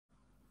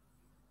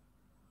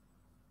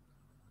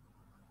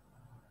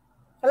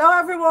Hello,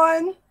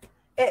 everyone.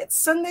 It's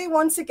Sunday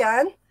once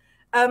again.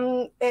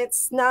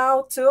 It's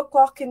now 2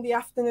 o'clock in the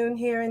afternoon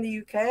here in the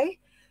UK.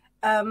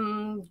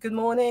 Good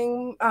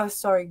morning.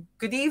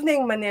 Good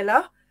evening,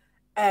 Manila,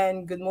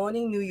 and good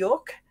morning, New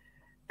York.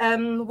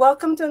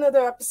 Welcome to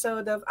another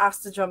episode of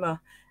Ask the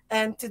Drummer.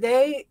 And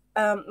today,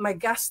 my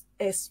guest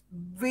is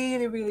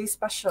really, really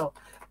special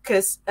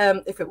because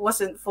if it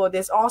wasn't for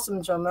this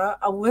awesome drummer,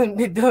 I wouldn't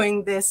be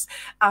doing this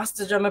Ask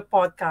the Drummer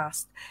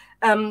podcast.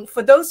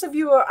 For those of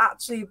you who have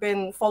actually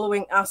been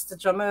following Ask the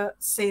Drummer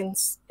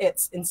since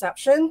its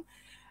inception,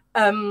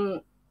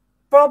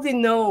 probably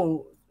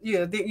know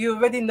you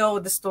already know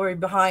the story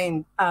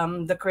behind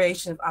the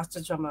creation of Ask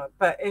the Drummer.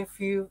 But if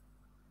you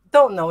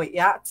don't know it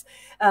yet,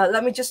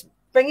 let me just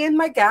bring in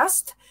my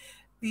guest,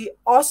 the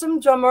awesome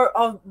drummer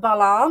of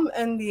Balaam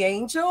and the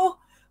Angel.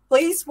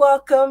 Please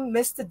welcome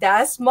Mr.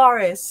 Des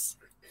Morris.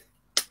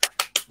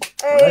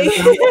 Hey.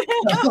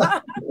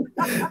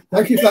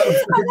 Thank you for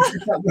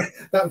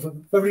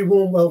that very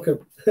warm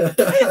welcome.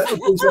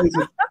 Appreciate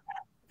it.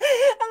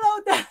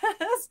 Hello, Des.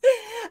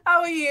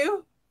 How are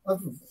you?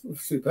 I'm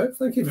superb.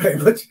 Thank you very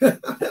much.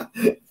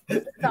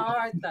 All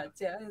right,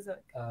 that's yeah. Is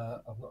it?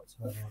 I've not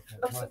turned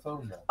my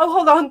phone now. Oh,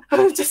 hold on.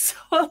 I'm just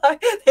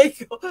like, there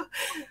you go.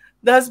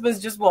 The husband's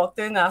just walked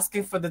in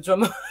asking for the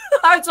drummer.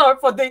 I sorry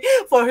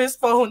for his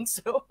phone.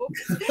 So,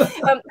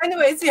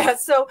 anyways, yeah.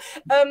 So,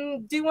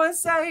 do you want to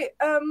say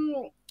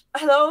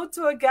hello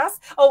to a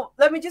guest? Oh,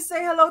 let me just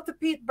say hello to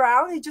Pete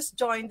Brown. He just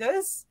joined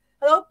us.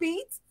 Hello,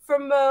 Pete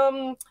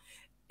from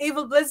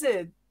Evil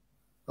Blizzard.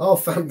 Oh,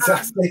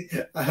 fantastic!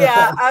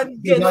 Yeah,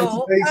 and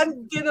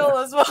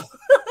Ginnell as well.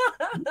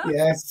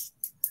 Yes,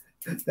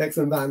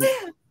 excellent band.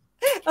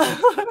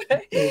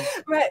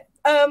 Right.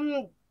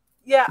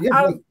 Yeah,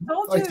 I've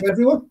told you. To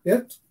everyone.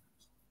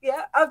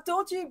 Yeah, I've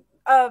told you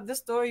the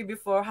story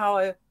before how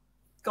I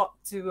got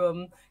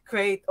to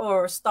create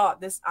or start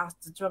this Ask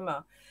the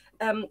Drummer.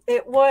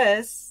 It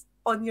was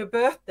on your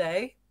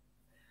birthday,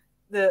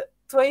 the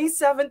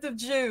 27th of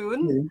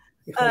June.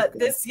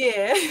 This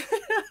year,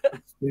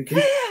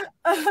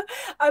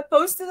 I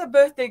posted a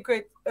birthday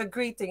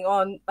greeting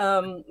on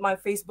my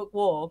Facebook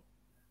wall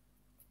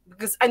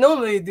because I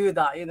normally do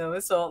that,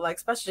 So like,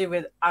 especially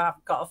with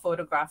I've got a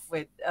photograph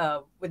with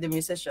the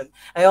musician,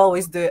 I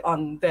always do it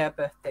on their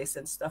birthdays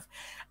and stuff.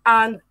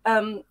 And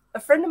a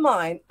friend of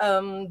mine,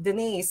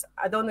 Denise,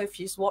 I don't know if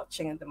she's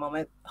watching at the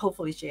moment.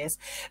 Hopefully she is.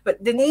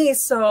 But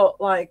Denise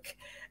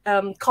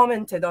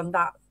commented on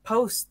that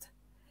post.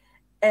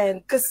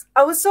 And because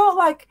I was so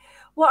like,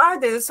 what I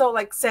did is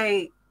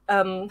say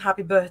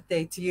happy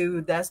birthday to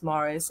you, Des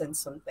Morris, and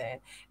something.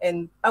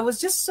 And I was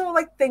just so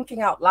like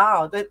thinking out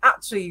loud and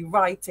actually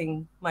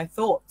writing my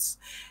thoughts,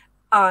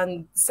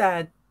 and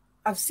said,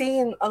 I've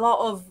seen a lot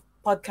of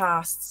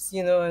podcasts,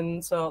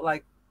 and so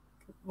like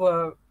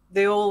where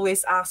they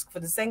always ask for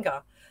the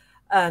singer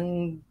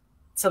and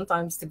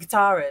sometimes the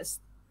guitarist.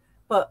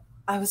 But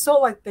I was so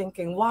like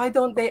thinking, why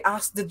don't they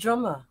ask the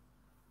drummer?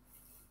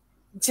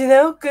 Do you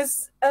know?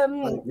 Because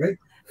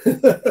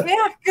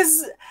yeah,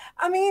 because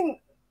I mean,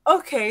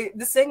 okay,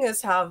 the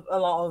singers have a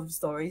lot of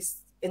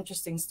stories,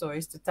 interesting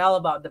stories to tell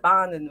about the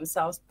band and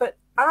themselves, but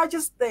I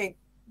just think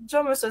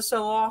drummers are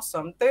so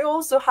awesome. They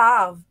also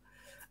have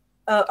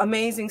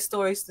amazing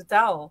stories to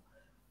tell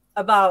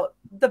about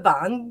the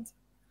band,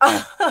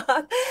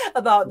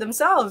 about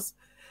themselves.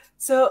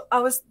 So I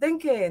was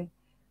thinking,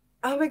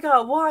 oh my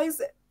God, why is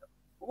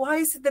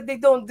it that they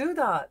don't do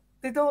that?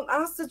 They don't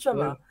ask the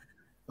drummer. Yeah.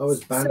 I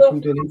was banned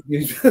from doing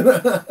interviews.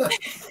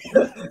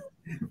 The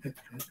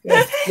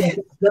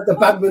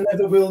band will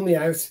never rule me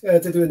out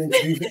to do an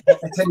interview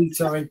at any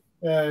time.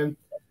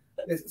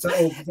 It's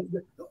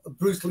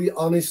brutally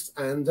honest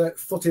and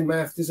foot in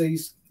mouth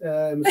disease.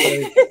 I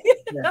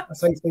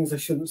say things I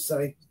shouldn't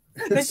say.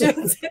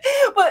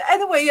 But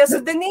anyway, yeah.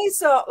 So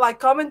Denise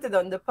commented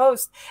on the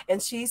post,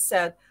 and she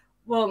said,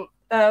 "Well,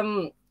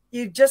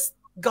 you just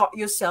got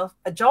yourself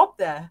a job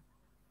there."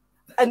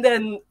 And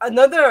then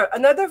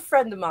another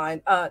friend of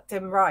mine,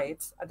 Tim Wright,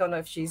 I don't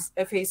know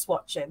if he's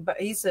watching, but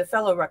he's a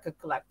fellow record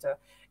collector,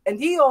 and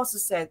he also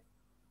said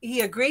he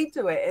agreed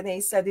to it, and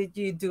he said that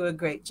you do a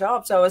great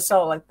job. So I was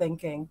sort of like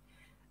thinking,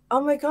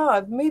 oh my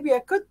God, maybe I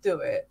could do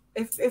it.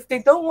 If they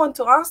don't want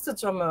to ask the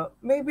drummer,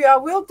 maybe I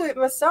will do it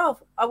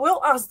myself. I will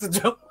ask the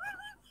drummer.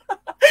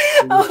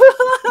 I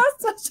will ask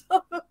the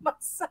drummer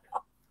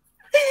myself.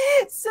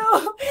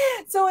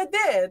 So I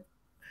did.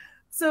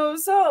 So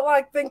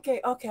like thinking,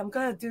 okay, I'm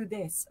gonna do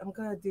this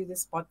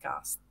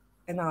podcast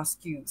and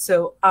ask you.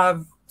 So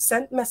I've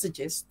sent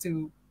messages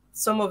to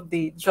some of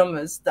the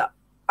drummers that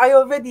I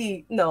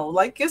already know,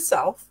 like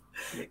yourself,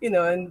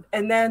 and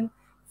then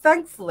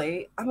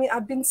thankfully, I mean,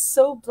 I've been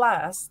so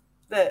blessed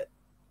that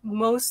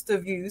most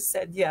of you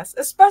said yes,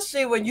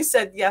 especially when you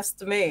said yes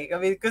to me. I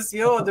mean, because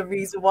you're the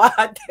reason why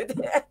I did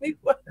it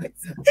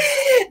anyways.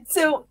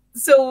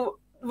 So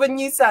when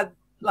you said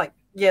like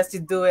yes,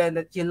 you do it and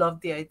that you love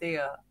the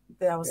idea,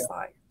 then I was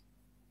like,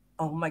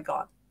 oh my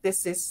God,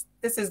 this is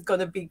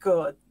gonna be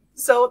good.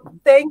 So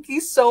thank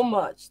you so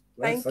much.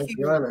 Thank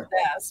you,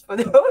 Des, for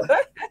the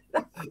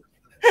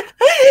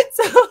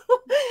So,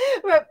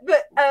 but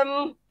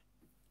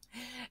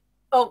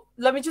oh,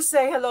 let me just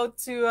say hello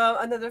to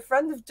another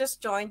friend who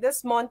just joined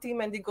us, Monty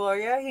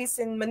Mendigoria. He's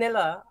in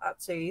Manila,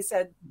 actually. He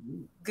said,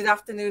 "Good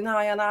afternoon,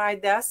 hi, and hi,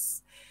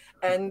 Des."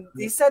 And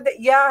he said that,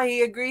 yeah,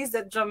 he agrees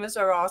that drummers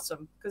are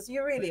awesome, because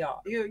you really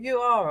are. You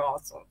are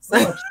awesome.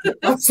 So,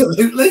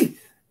 Absolutely.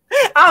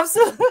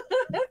 absolutely.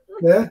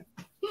 Yeah.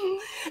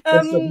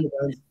 Um,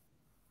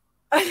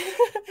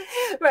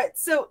 right.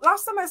 So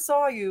last time I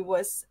saw you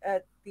was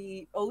at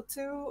the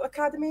O2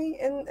 Academy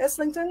in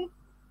Islington.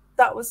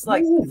 That was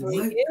like Ooh,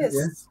 3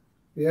 years.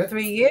 Yeah.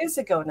 3 years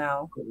ago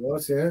now. It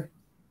was, yeah.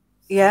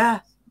 Yeah.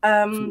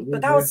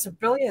 But that Yeah. was a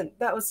brilliant.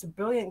 That was a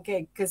brilliant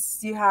gig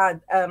because you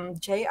had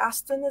Jay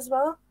Aston as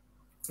well.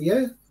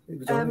 Yeah. It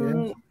was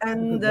on, yeah.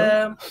 And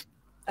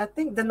I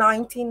think the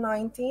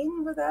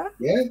 1919 were there.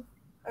 Yeah.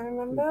 I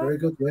remember. Very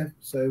good, yeah.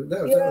 So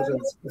that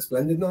was a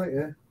splendid night,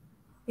 yeah.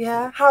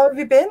 Yeah. How have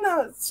you been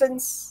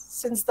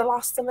since the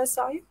last time I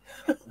saw you?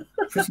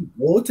 Pretty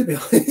bored, to be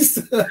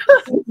honest. Like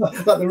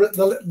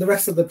the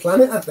rest of the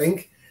planet, I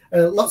think.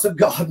 Lots of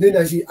gardening,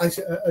 as I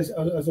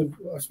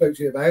spoke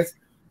to you about.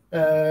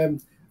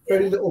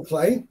 Very little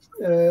play.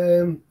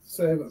 So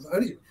I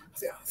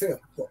think I've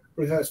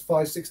rehearsed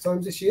 5-6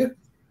 times this year,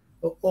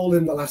 all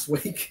in the last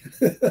week.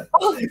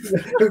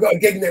 We've got a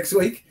gig next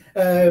week.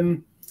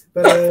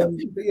 But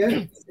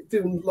yeah,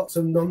 doing lots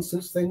of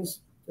nonsense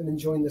things and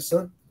enjoying the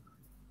sun.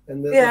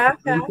 And yeah.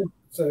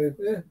 So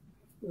yeah.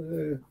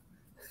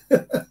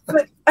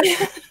 But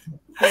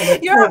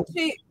you're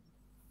actually,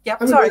 yeah.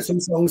 I Sorry. wrote some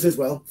songs as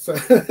well, so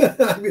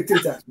we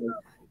did actually.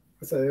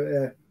 So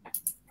yeah.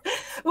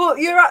 Well,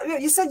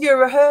 you said you're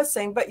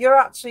rehearsing, but you're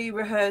actually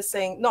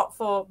rehearsing not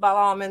for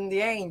Balaam and the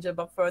Angel,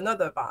 but for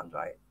another band,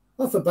 right?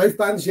 Oh, for both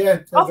bands,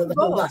 yeah. Oh, for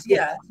both,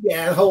 yeah.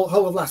 Yeah, the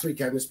whole of last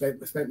weekend was spent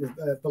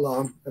with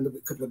Balaam and a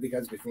couple of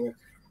weekends before.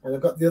 And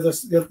I've got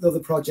the other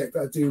project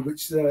that I do,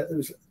 which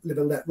was Live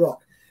and Let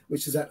Rock,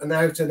 which is an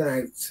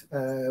out-and-out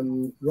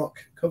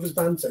rock covers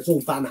band. So it's all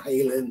Van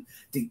Halen,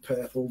 Deep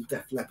Purple,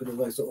 Def Leppard, all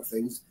those sort of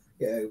things.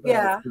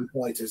 Yeah.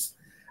 Fighters.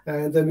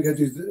 And then we're going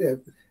to do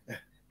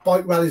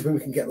bike rallies when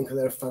we can get them, because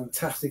they're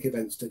fantastic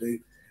events to do,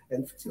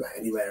 and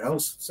anywhere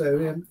else. So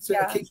it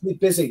keeps me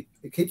busy.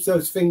 It keeps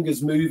those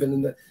fingers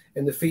moving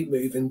and the feet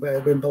moving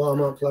when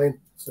Balaam aren't playing.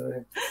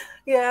 So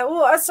yeah,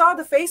 well, I saw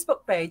the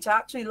Facebook page. I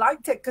actually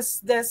liked it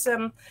because there's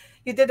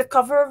you did a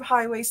cover of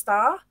Highway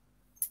Star.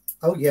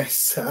 Oh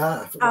yes,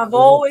 I've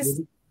always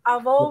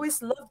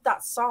loved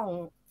that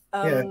song.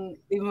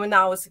 Even when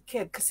I was a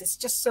kid, because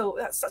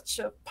that's such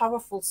a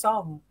powerful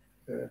song.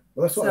 Yeah,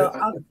 well, that's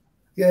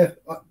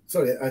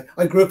what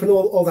I grew up in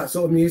all that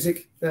sort of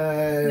music.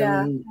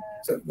 So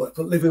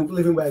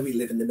living where we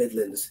live in the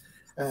Midlands,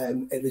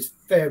 it was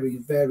very,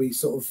 very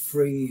sort of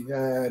free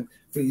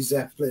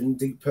Zeppelin,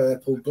 Deep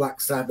Purple,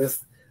 Black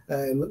Sabbath,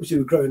 which we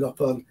were growing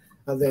up on.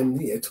 And then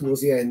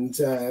towards the end,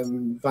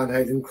 Van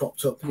Halen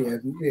cropped up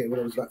when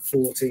I was about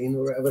 14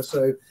 or whatever.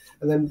 So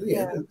and then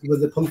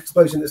with the punk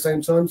explosion at the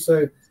same time.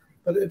 So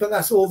but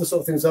that's all the sort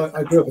of things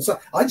I grew up on. So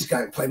I just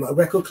go and play my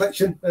record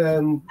collection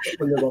when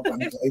the rock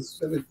band plays.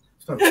 So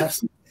it's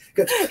fantastic.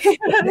 Get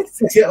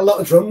a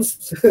lot of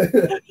drums.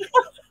 Right.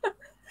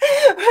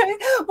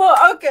 Well,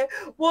 okay.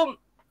 Well,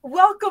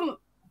 welcome.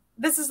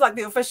 This is like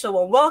the official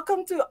one.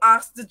 Welcome to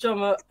Ask the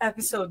Drummer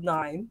episode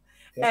 9.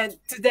 Yeah. And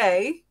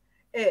today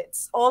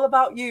it's all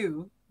about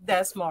you,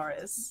 Des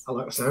Morris. I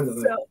like the sound of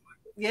it.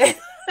 Yeah.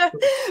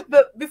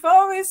 But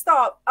before we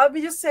start, I'll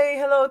be just saying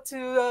hello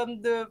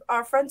to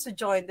our friends who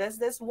joined us.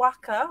 There's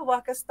Waka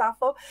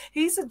Staffo.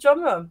 He's a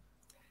drummer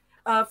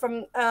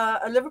from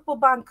a Liverpool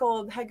band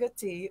called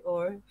Hegarty,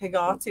 or I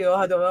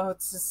don't know how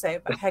to say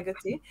it, but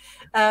Hegarty.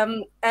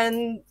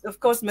 And of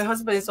course, my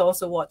husband is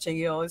also watching.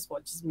 He always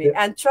watches me.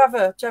 Yeah. And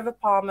Trevor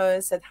Palmer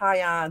said hi,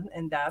 Anne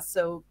and Dad.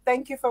 So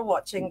thank you for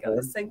watching,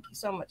 guys. Thank you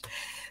so much.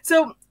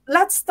 So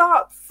let's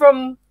start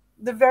from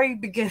the very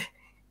beginning.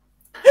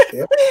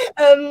 Yeah.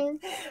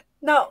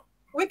 Now,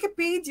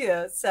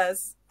 Wikipedia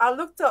says, I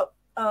looked up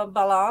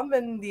Balaam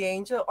and the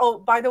Angel. Oh,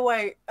 by the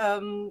way,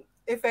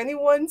 if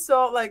anyone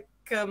saw like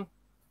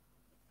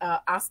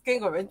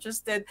asking or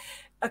interested,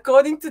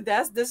 according to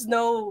this, there's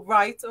no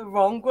right or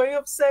wrong way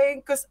of saying,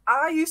 because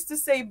I used to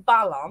say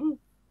Balaam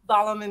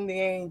and the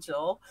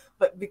Angel,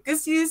 but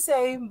because you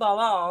say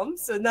Balaam,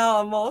 so now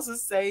I'm also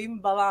saying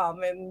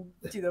Balaam. And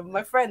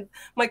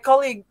my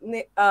colleague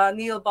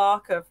Neil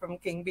Barker from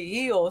King B,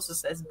 he also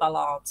says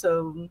Balaam.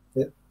 So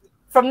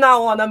from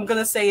now on, I'm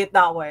gonna say it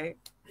that way.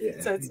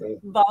 Yeah, so it's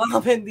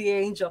Balaam and the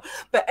Angel.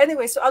 But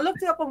anyway, so I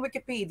looked it up on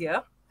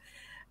Wikipedia.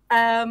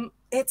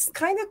 It's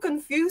kind of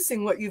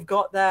confusing what you've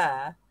got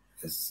there.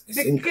 It's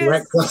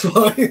incorrect, that's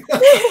why.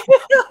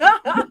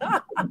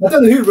 I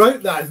don't know who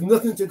wrote that. It's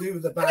nothing to do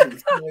with the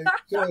band.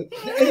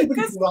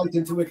 Anybody can write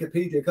into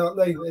Wikipedia, can't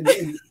they? And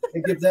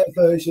give their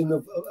version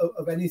of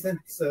anything.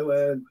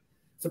 So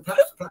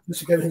perhaps we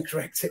should go and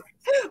correct it.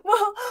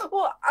 Well,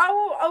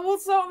 I will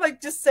sort of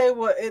like just say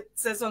what it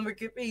says on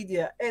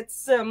Wikipedia. It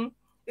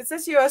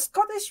says you're a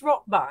Scottish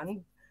rock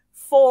band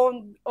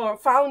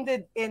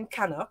founded in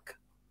Cannock,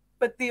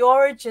 but the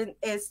origin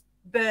is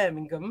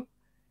Birmingham.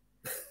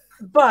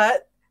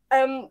 But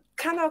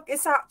Cannock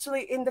is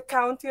actually in the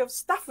county of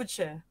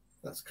Staffordshire.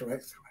 That's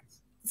correct.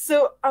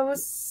 So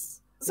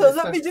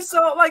let me just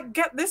sort of like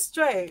get this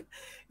straight.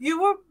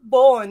 You were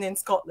born in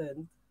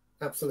Scotland.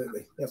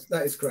 Absolutely.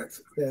 That is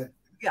correct. Yeah.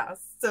 Yeah.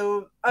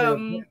 So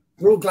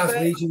we're all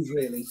Glaswegians,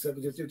 really. So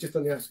we're just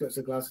on the outskirts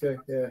of Glasgow.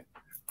 Yeah.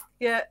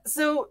 Yeah.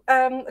 So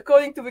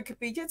according to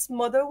Wikipedia, it's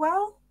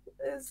Motherwell.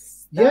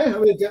 Yeah, I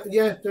mean,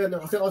 yeah.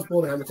 No, I think I was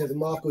born in Hamilton.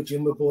 Mark or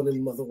Jim were born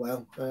in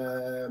Motherwell,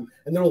 and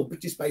they're all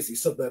just basically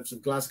suburbs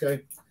of Glasgow.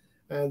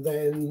 And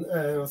then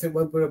I think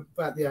when I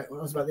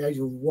was about the age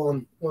of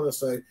one or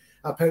so,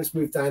 our parents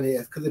moved down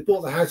here because they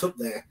bought the house up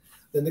there.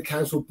 Then the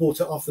council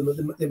bought it off them at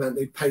the amount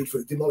they paid for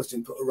it, demolished it,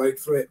 and put a road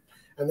through it.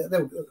 And I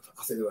think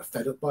they were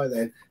fed up by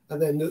then.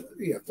 And then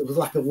there was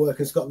lack of work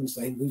in Scotland,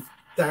 so they moved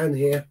down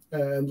here,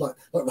 like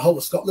the whole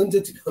of Scotland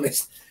did, to be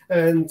honest.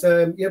 And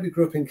we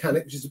grew up in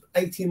Cannock, which is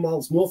 18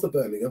 miles north of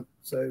Birmingham.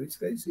 So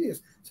it's a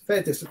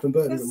fair distance from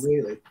Birmingham,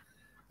 really.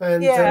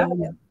 And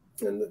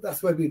and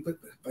that's where we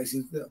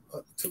basically,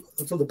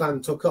 until the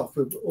band took off,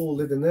 we were all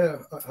living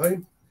there at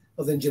home.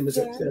 Other than Jim was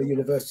at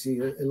university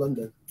in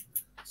London.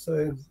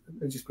 So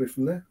I just grew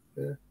from there.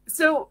 Yeah.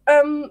 So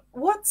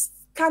what's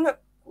kind of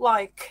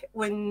like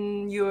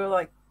when you were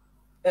like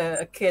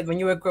a kid, when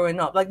you were growing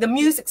up, like the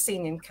music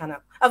scene in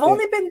Cannock? I've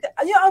only been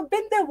I've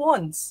been there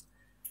once.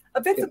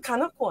 I've been to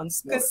Cannock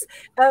once because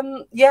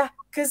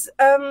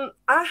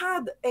I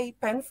had a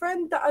pen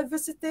friend that I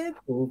visited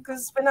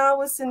because when I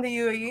was in the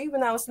UAE,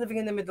 when I was living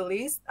in the Middle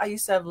East, I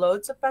used to have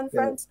loads of pen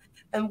friends,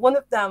 and one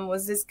of them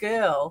was this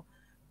girl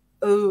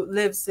who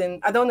lives in,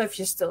 I don't know if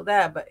she's still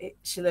there, but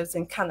she lives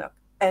in Cannock.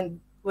 And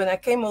when I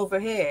came over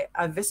here,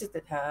 I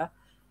visited her,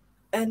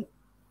 and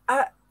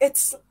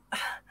it's, I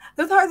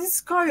don't know how to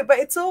describe it, but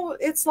it's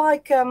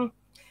like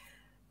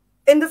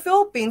in the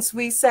Philippines,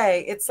 we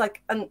say it's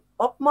like an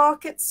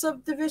upmarket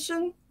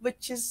subdivision,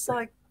 which is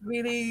like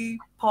really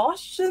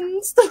posh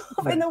and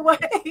stuff in a way.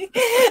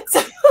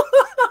 So,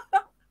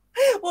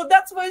 well,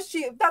 that's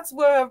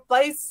where her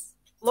place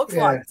looked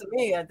like to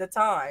me at the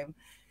time.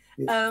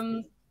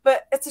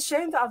 But it's a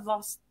shame that I've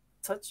lost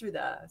touch with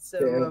her.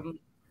 So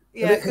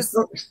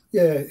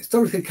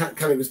historically,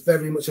 Cannock was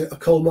very much a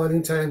coal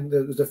mining town.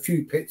 There was a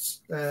few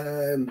pits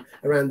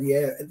around the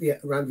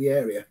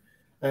area,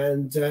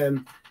 and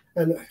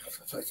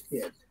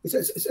it's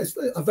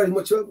a very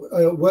much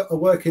a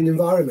working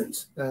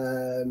environment.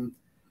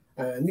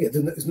 And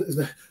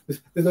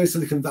there's no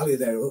Silicon Valley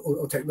there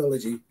or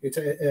technology. It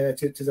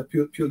is a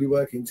purely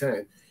working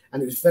town,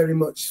 and it was very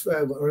much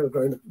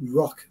growing up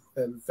rock,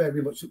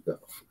 very much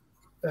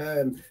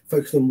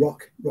focused on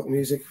rock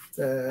music.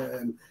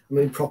 I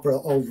mean, proper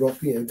old rock,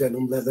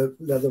 denim,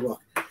 leather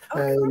rock,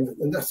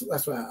 and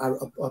that's where our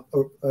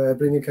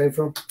upbringing came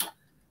from.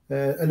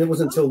 And it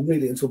wasn't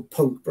until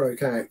punk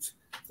broke out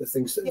that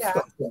things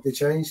started to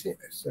change.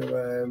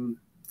 So.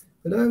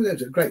 But no, it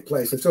was a great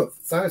place. I've got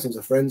thousands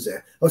of friends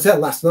there. I was there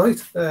last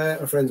night,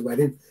 a friend's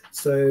wedding.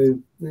 So,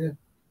 yeah.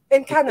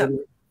 In Cannock?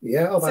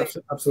 Yeah,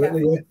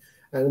 absolutely, yeah.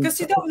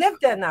 Because you don't live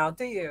there now,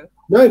 do you?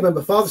 No, but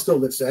my father still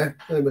lives there.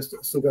 I must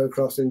still go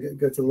across and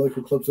go to the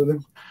local clubs with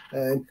him.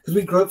 Because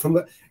we grew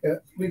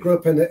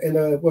up in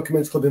a working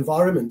men's club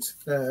environment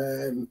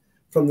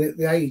from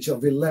the age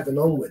of 11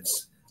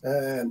 onwards.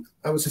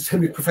 I was a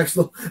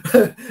semi-professional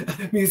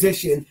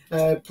musician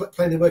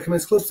playing in working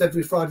men's clubs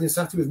every Friday and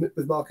Saturday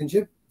with Mark and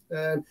Jim.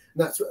 And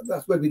that's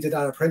where we did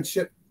our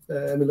apprenticeship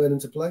and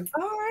learning to play.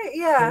 All right,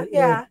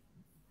 yeah.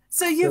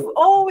 So you've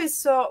always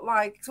sort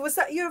like, was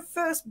that your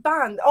first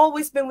band?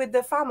 Always been with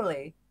the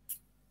family?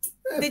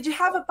 Did you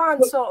have a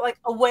band sort of like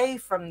away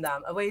from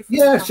them?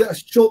 A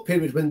short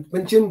period when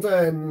Jim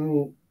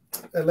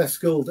left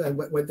school and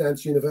went down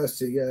to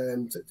university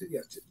to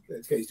get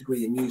his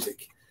degree in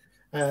music.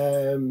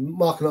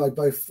 Mark and I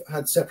both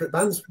had separate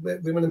bands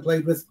we went and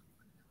played with.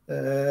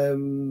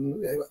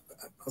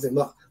 I think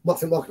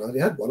Mark and I only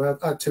had one. I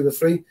had two or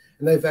three,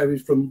 and they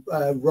varied from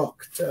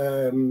rock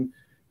to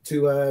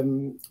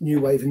new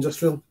wave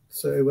industrial.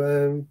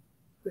 So,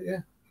 so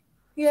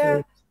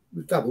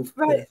we've dabbled.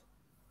 Right. Yeah.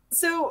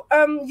 So,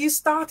 you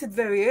started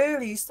very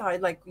early. You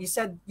started, like you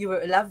said, you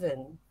were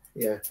 11.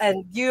 Yeah.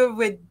 And you're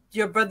with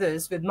your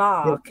brothers, with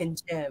Mark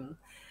and Jim.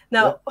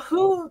 Now,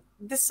 who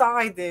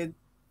decided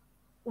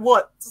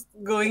what's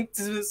going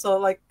to, so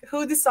like,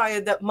 who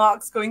decided that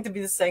Mark's going to be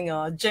the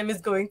singer, Jim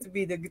is going to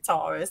be the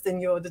guitarist,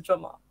 and you're the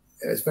drummer?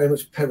 It's very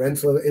much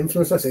parental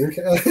influence, I think.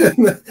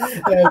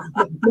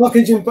 Mark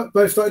and Jim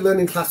both started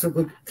learning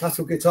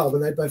classical guitar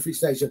when they both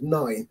reached the age of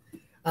 9.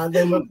 And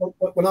then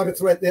when I got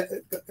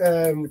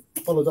to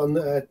followed on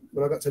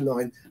when I got to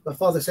 9, my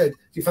father said, "Do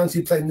you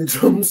fancy playing the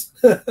drums?"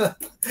 And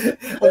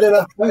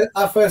then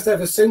our first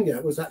ever singer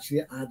was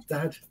actually our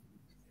dad.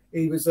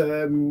 He was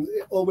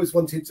always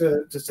wanted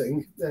to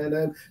sing,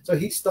 and so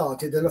he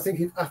started. And I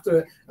think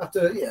after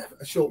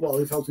a short while,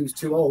 he felt he was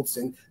too old to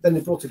sing. Then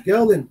they brought a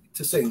girl in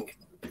to sing,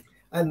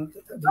 and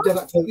they did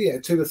that for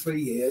 2 or 3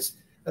 years.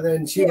 And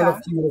then she went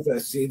off to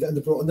university. Then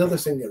they brought another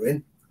singer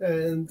in,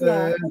 and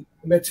Yeah.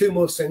 we had two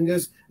more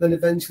singers. Then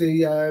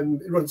eventually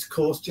run its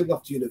course, Jim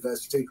off to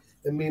university,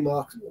 and me and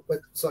Mark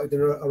started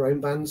doing our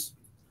own bands.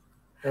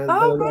 And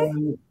Oh,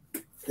 great.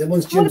 then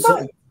once What Jim about,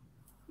 started,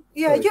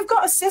 yeah, sorry, you've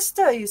got a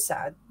sister, you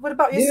said. What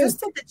about your yeah,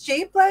 sister? Did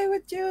she play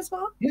with you as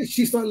well? yeah,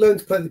 she started learning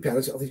to play the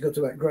piano. So I think she got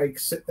to about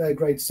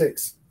grade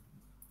 6,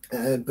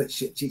 but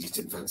she just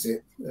didn't fancy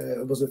it.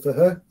 It wasn't for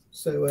her.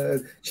 So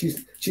she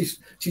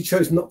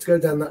chose not to go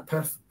down that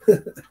path.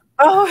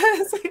 Oh,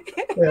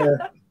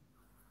 Yeah.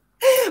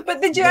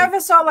 but did you ever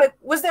sort of like,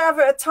 was there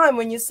ever a time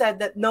when you said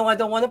that, no, I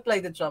don't want to play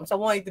the drums. I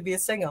want you to be a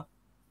singer?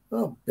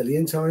 Oh, a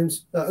billion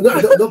times. No,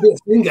 not be a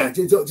singer,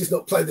 just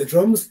not play the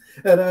drums.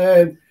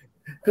 And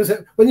because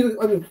when you,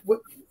 I mean, by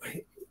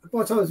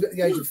the time I was at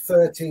the age of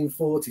 13,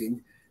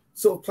 14,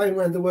 sort of playing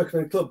around the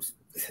working clubs,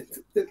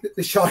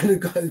 the shine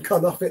had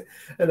gone off it,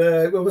 and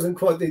it wasn't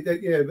quite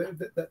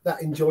that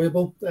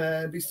enjoyable.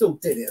 But still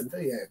did it, and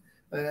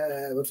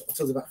I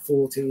was about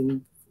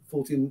 14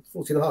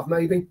 and a half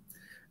maybe.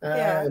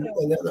 Yeah. And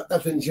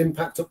that's when Jim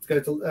packed up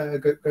to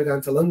go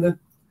down to London.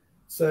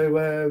 So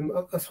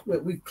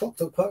we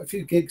clocked up quite a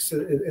few gigs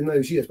in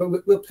those years, but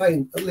we're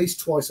playing at least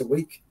twice a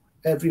week,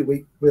 every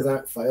week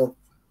without fail.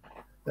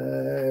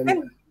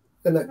 And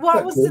that,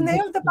 what was the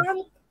name of the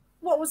band?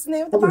 What was the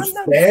name of the band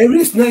then?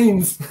 Various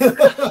names.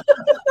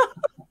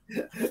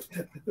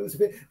 It was a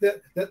bit,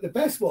 the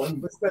best one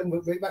was when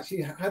we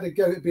actually had a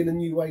go at being a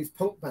new wave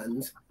punk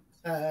band.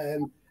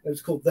 It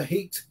was called The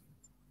Heat.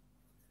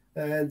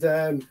 And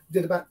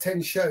did about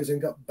 10 shows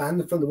and got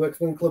banned from the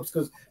working clubs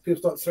because people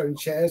started throwing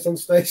chairs on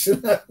stage.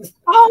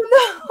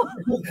 Oh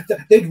no!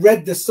 They'd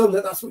read the Sun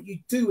that's what you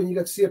do when you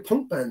go to see a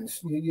punk band.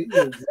 You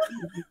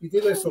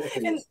do those sort of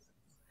things.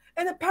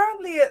 And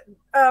apparently,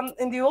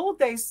 in the old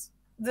days,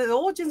 the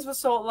audience was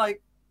sort of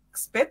like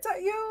spit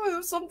at you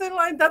or something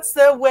like that's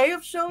their way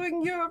of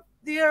showing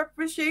their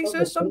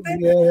appreciation or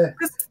something. Yeah.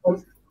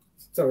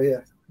 Sorry.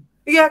 Yeah.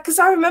 Yeah, because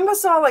I remember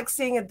sort of like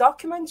seeing a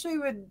documentary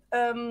with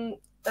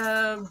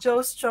Joe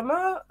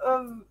Strummer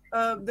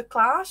of the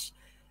Clash.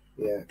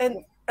 Yeah.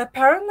 And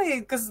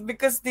apparently,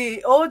 because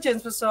the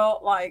audience was sort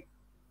of like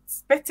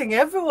spitting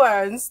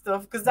everywhere and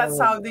stuff, because that's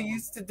how they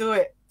used to do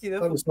it. You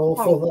know, that was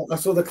awful. I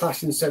saw the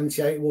Clash in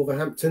 '78 in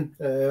Wolverhampton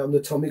on the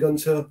Tommy Gun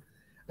tour,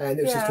 and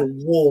it was just a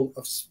wall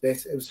of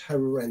spit. It was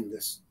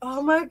horrendous.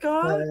 Oh my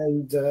god!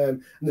 And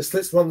the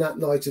Slits were on that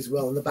night as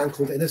well, and the band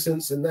called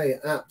Innocence, and they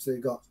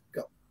absolutely got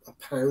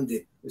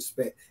pounded with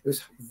spit. It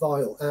was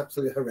vile,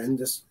 absolutely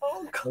horrendous.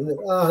 Oh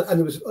god! And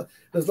there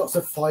was lots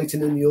of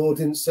fighting in the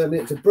audience. I mean,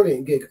 it was a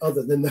brilliant gig,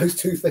 other than those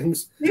two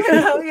things.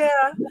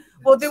 Yeah.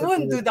 Well, they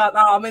wouldn't do that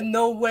now. I mean,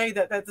 no way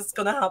that is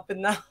going to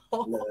happen now.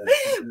 No.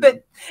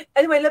 But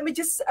anyway, let me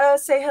just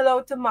say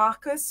hello to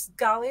Marcus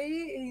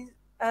Galley.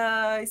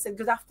 He said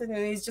good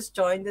afternoon. He's just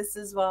joined us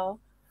as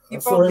well. I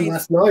saw him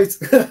last night.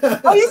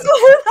 Oh, you saw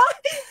him?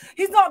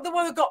 He's not the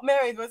one who got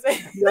married, was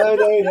he? No.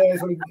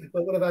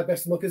 One of our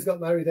best muckers got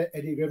married,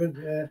 Eddie Gribbon.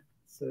 Yeah.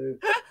 So.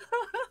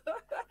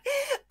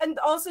 And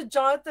also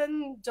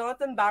Jonathan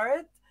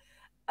Barrett.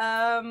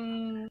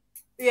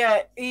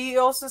 Yeah, he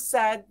also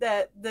said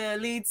that the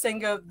lead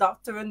singer of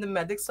Doctor and the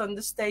Medics on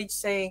the stage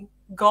saying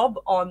 "gob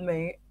on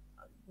me,"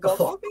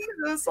 on me.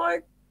 It's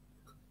like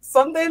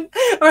something.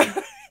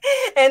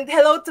 And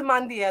hello to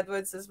Mandy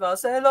Edwards as well.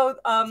 So hello,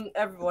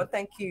 everyone.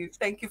 Thank you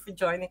for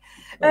joining.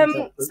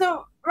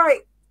 So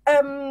right,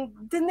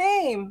 the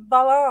name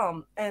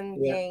Balaam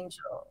and the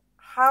Angel.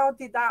 How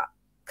did that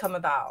come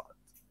about?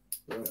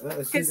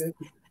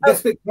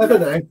 That's a bit clever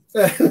now.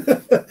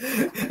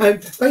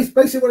 And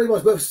basically what it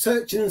was, we were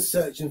searching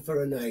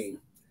for a name,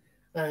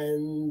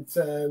 and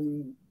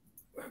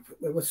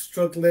we were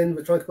struggling.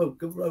 We're trying to put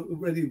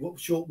really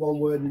short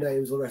one-word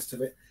names, all the rest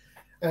of it.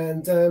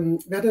 And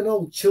we had an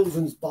old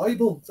children's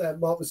Bible that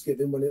Mark was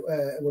given when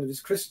one of his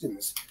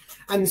Christians.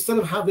 And instead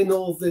of having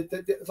all the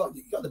like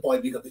you got the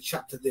Bible, you got the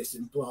chapter this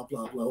and blah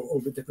blah blah, all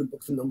the different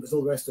books and numbers,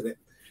 all the rest of it.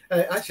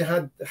 Actually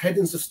had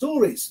headings of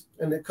stories,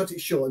 and they cut it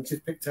short and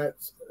just picked out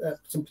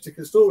some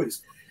particular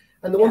stories.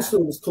 And the one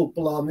story was called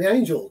Balaam the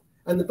Angel.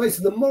 And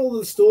basically the moral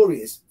of the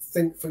story is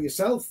think for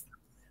yourself.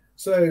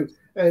 So,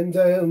 and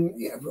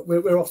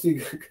we're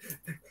obviously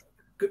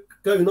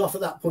going off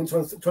at that point,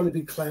 trying to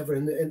be clever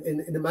and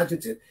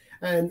imaginative.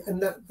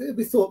 And that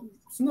we thought,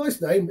 it's a nice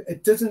name.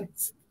 It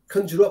doesn't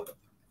conjure up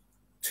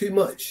too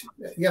much.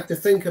 You have to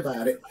think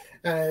about it.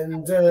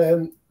 And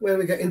when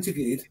we get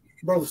interviewed,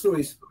 moral of the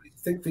story is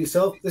think for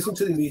yourself, listen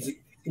to the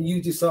music, and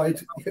you decide,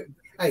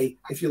 hey,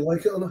 if you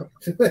like it or not.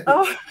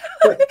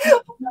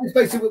 That's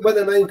basically where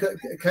the name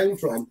came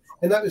from,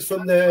 and that was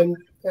from the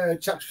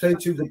chapter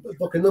 22 of the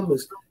Book of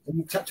Numbers.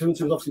 And chapter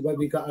 22 was obviously where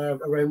we got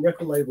our own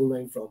record label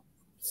name from.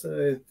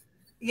 So.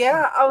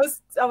 Yeah, I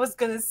was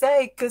gonna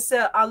say, because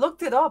I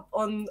looked it up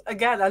on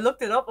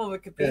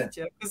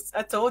Wikipedia, because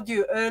I told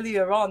you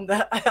earlier on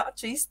that I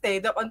actually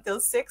stayed up until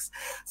 6,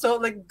 so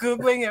like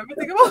googling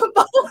everything about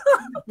Balaam.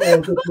 The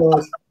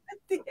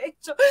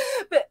angel.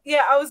 But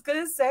yeah, I was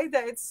gonna say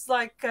that it's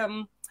like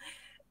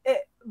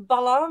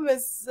Balaam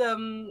is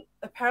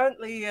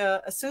apparently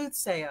a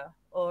soothsayer,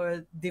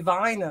 or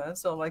diviner,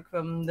 so like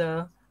from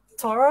the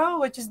Torah,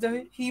 which is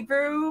the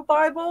Hebrew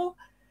Bible,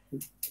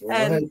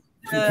 and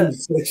yeah,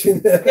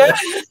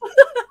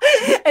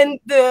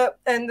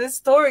 and the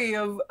story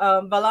of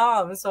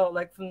Balaam, so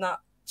like from that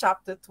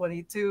chapter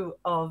 22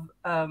 of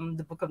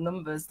the book of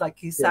Numbers,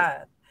 like you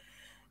said,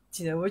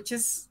 which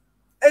is,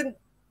 and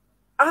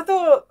I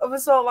thought it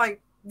was all like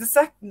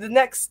the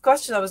next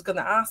question I was going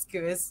to ask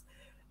you is,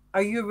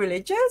 are you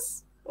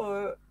religious,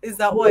 or is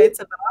that what it's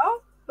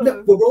about?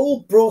 No, we're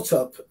all brought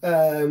up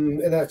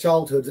in our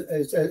childhood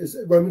as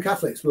Roman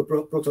Catholics. We're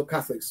brought up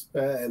Catholics.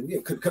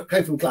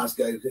 Came from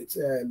Glasgow.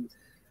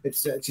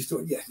 It's just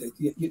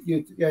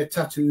you're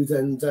tattooed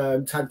and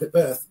tagged at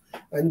birth,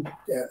 and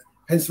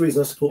hence the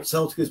reason I support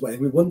Celtic as well.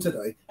 We won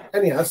today.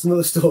 Anyhow, that's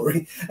another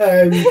story.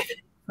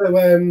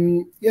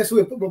 Yes,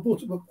 we're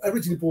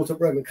originally brought up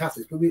Roman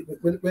Catholics, but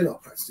we're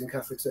not practicing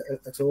Catholics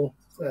at all.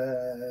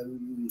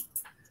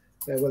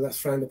 Whether that's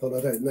frowned upon,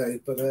 I don't know.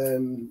 But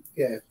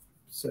yeah,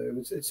 so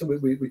it's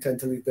something we tend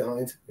to leave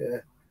behind.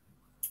 Yeah.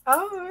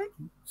 All right.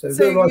 So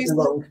no right and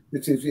wrong.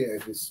 It's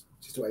just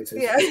the way it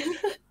is. Yeah.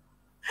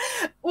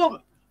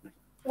 Well,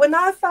 when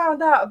I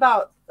found out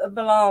about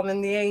Balaam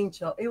and the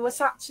Angel, it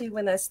was actually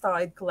when I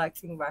started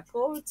collecting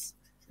records.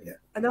 Yeah.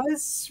 And that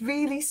was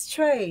really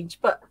strange.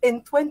 But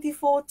in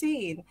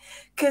 2014,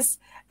 because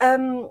I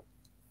don't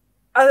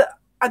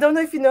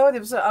know if you know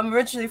this, I'm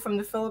originally from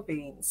the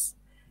Philippines.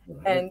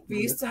 And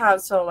we used to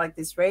have like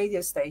this radio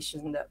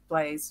station that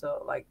plays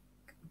like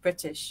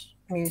British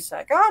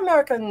music,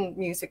 American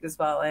music as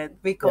well, and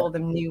we call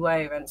them new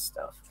wave and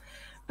stuff.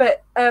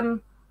 But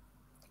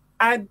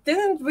I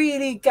didn't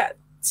really get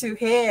to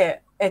hear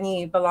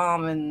any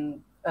Balaam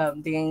and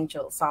the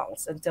Angel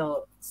songs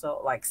until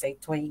say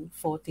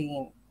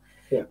 2014.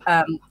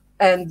 Yeah.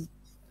 And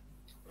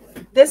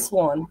this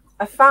one,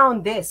 I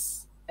found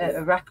this at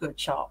a record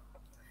shop,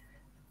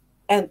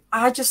 and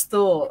I just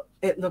thought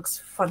it looks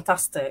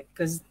fantastic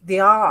because the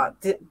art,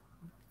 the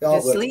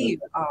sleeve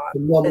art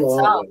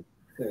itself,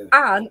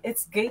 and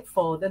it's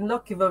gatefold. And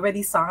look, you've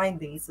already signed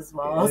these as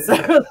well, so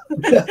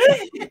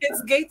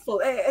it's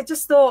gatefold. I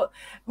just thought,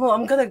 well,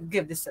 I'm gonna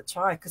give this a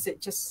try because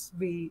it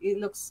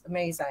looks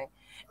amazing,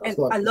 and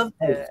I love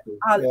it.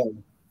 I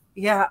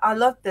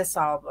love this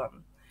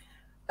album.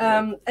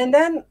 And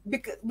then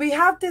because we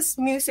have this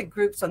music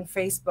groups on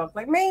Facebook,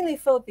 like mainly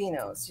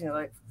Filipinos,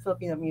 like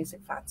Filipino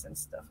music fans and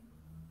stuff.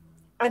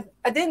 And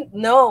I didn't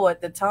know at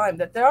the time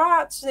that there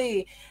are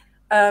actually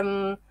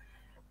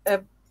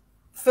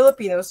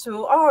Filipinos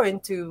who are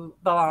into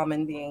Balaam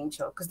and the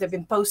Angel because they've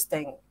been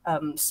posting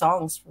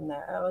songs from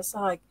there. I was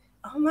like,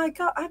 oh my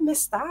God, I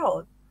missed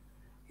out.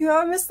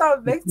 I missed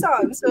out big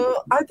time.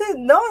 So I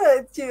didn't know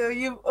that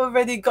you've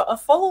already got a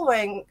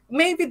following.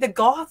 Maybe the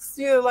goths,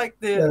 like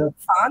the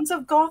fans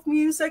of goth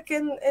music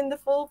in the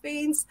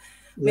Philippines.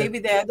 Yeah. Maybe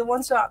they're the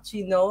ones who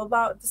actually know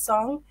about the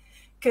song.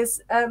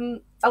 Because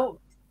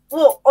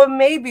or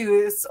maybe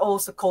it's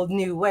also called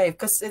new wave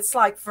because it's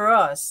like for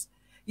us,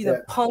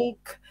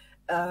 punk,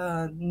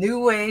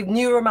 new wave,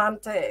 new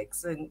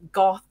romantics, and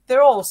goth.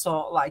 They're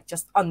also like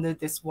just under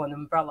this one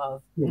umbrella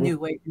of new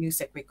wave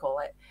music, we call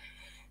it.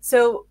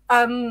 So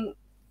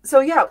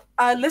yeah,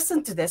 I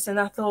listened to this and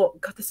I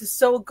thought, God, this is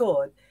so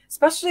good.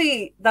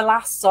 Especially the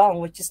last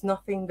song, which is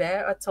Nothing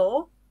There at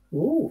All.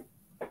 Ooh,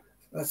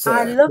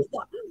 I love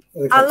that.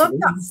 I love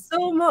that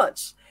so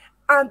much.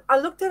 And I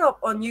looked it up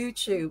on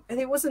YouTube and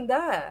it wasn't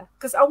there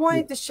because I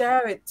wanted to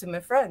share it to my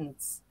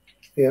friends.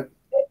 Yeah.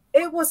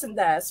 It wasn't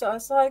there. So I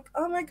was like,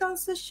 oh my God,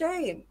 it's a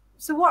shame.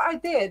 So what I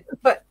did,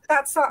 but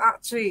that's not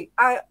actually,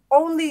 I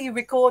only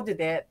recorded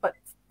it, but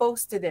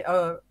posted it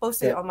on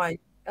my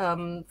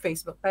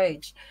Facebook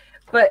page.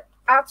 But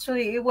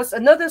actually it was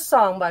another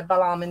song by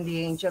Balaam and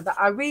the Angel that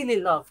I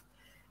really love.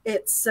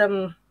 It's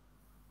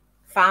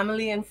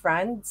Family and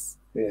Friends.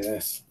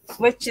 Yes.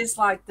 Which is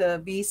like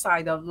the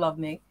B-side of Love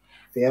Me.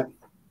 Yeah.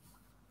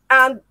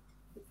 And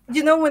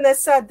when I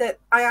said that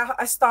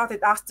I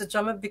started Ask the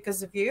Drummer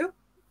because of you,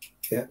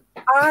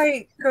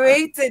 I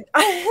created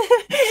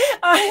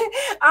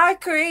I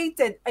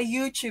created a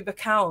YouTube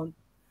account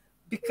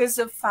because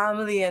of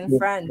Family and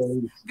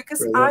Friends,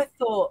 because I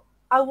thought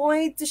I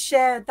wanted to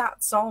share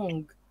that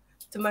song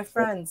to my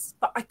friends,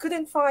 but I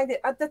couldn't find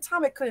it at the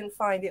time. I couldn't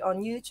find it on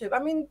YouTube. I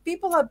mean,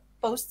 people have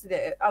posted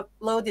it,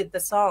 uploaded the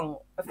song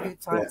a few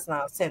times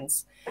now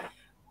since,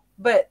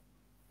 but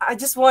I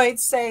just wanted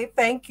to say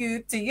thank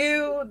you to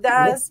you,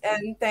 Des,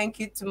 and thank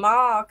you to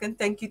Mark, and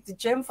thank you to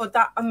Jim for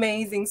that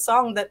amazing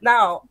song that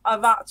now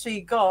I've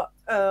actually got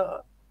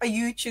a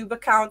YouTube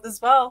account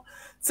as well.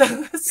 So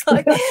it's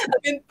like,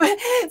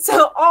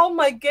 so all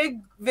my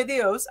gig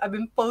videos, I've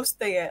been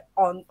posting it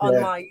on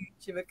my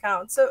YouTube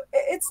account. So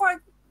it's like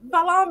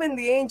Balaam and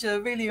the Angel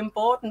are really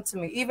important to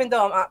me, even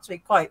though I'm actually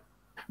quite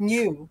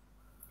new.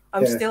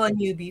 I'm still a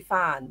newbie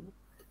fan.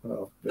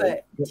 Oh,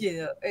 but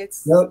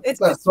it's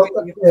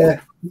that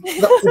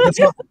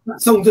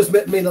song does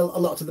mean a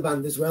lot to the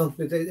band as well.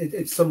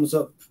 It sums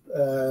up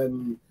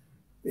the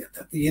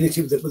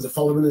unity with the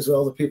following as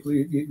well. The people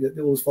that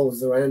always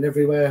follows around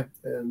everywhere,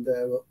 and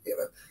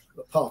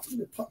part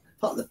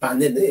of the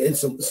band in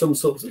some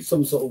sort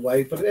of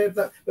way. But it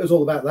was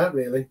all about that,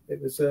 really.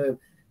 It was a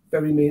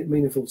very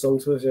meaningful song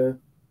to us.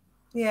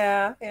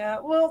 Yeah. Yeah.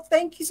 Well,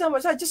 thank you so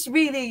much. I just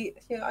really,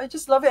 I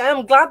just love it.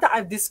 I'm glad that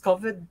I've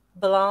discovered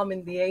Balaam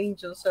and the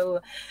Angel.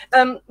 So,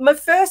 my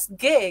first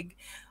gig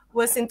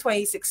was in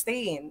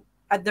 2016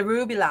 at the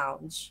Ruby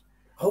Lounge.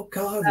 Oh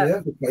God,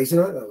 yeah, the crazy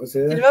night that was.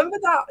 Yeah. Do you remember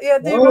that? Yeah,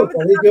 do you Oh, remember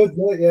very that?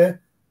 good. Yeah.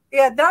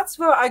 Yeah, that's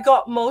where I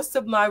got most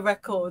of my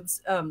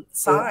records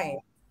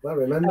signed I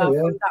remember. Yeah.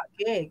 from that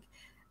gig.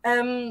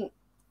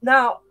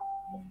 Now,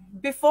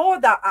 before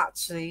that,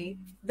 actually,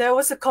 there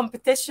was a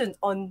competition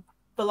on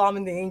Balaam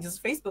and the Angels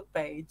Facebook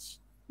page.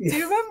 Yeah. Do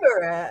you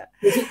remember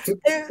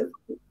it?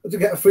 To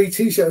get a free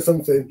T-shirt or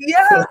something.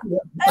 Yeah,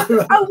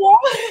 and I won.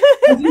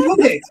 You won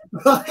it.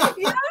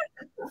 Yeah,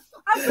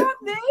 I got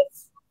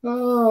this.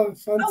 Oh, I won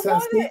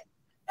fantastic!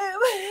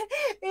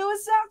 it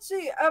was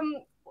actually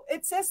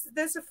it says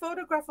there's a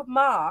photograph of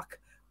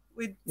Mark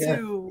with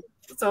two,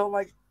 so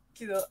like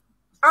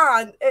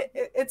and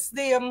it's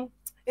the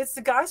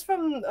guys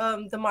from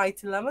the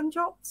Mighty Lemon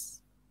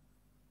Drops.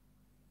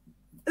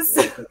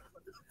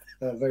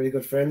 Very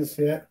good friends.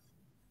 Yeah.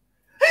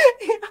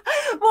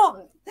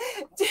 Well,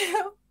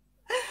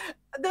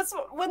 that's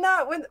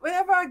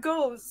whenever I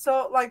go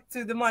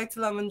to the Mighty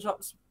Lemon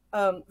Drops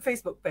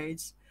Facebook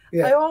page.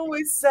 Yeah. I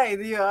always say,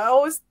 I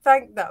always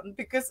thank them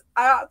because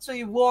I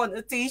actually won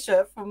a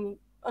T-shirt from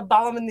a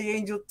Balaam and the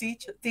Angel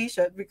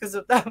T-shirt because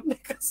of them,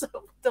 because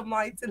of the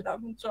Mighty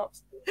Lemon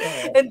Drops.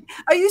 Oh. And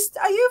do you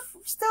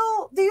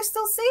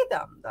still see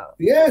them though?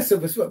 Yeah, so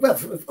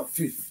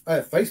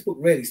Facebook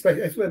really,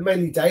 especially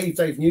mainly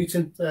Dave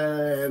Newton.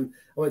 I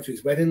went to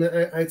his wedding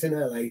out in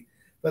LA,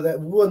 but they're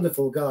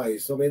wonderful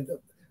guys. I mean,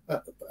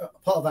 part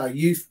of our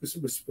youth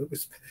was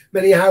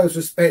many hours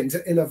were spent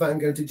in a van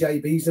going to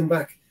JB's and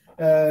back.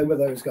 With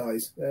those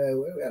guys,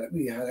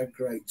 we had a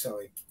great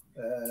time.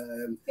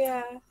 But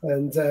yeah,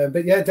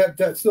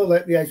 still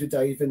liaise with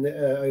Dave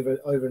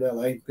over in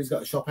LA because he's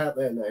got a shop out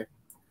there now.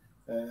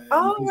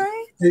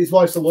 Right. His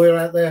wife's a lawyer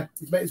out there.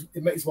 He met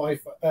his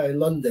wife in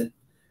London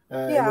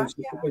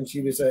when she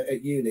was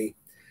at uni,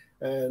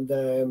 and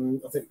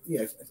I think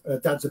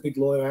Dad's a big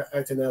lawyer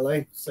out in LA,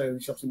 so he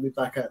shops and moved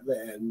back out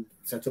there and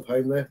set up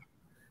home there.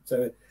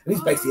 So and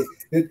he's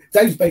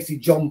Dave's basically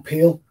John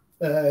Peel.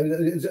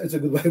 It's a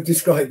good way of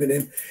describing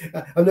him.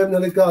 I've never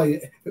known a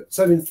guy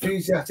so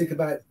enthusiastic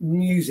about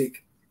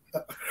music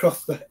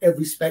across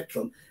every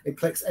spectrum. He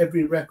collects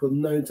every record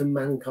known to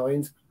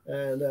mankind,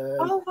 and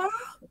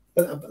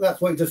that's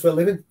what he does for a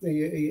living.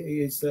 He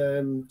is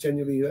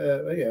genuinely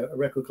a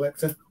record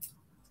collector,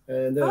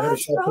 and had a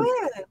shop. I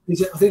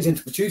think he's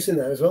into producing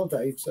now as well,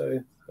 Dave.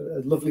 So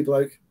a lovely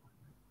bloke.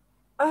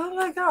 Oh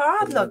my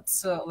God, I'd love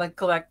to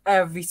collect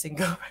every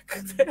single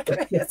record.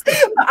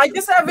 I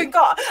just haven't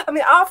got. I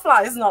mean, our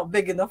flat is not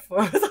big enough for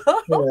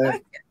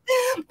it.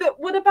 But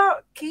what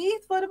about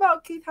Keith? What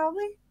about Keith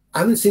Howley? I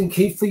haven't seen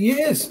Keith for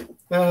years.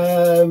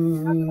 So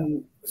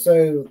I'm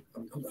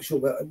not sure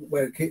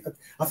where Keith.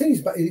 I think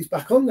he's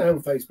back on now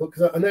on Facebook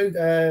because I know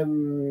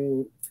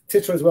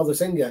Titter as well, the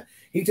singer.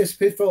 He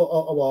disappeared for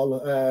a while,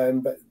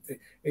 but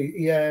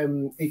he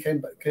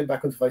came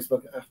back onto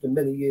Facebook after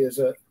many years.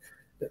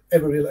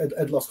 Ever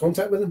had lost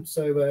contact with him,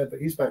 so but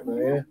he's back now.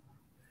 Yeah,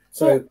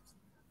 so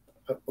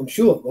I'm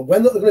sure. Well,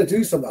 when they're going to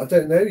do something, I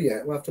don't know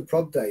yet. We'll have to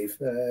prod Dave,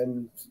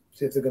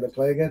 see if they're going to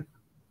play again.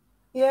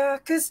 Yeah,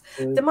 because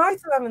the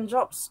Mighty Lemon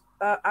Drops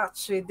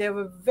actually they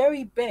were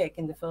very big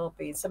in the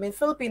Philippines. I mean,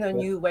 Filipino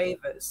new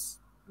wavers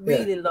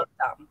really loved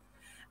them,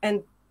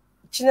 and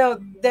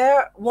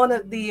they're one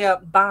of the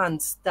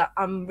bands that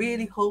I'm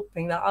really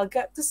hoping that I'll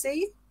get to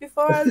see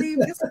before I leave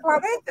this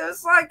planet. It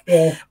was like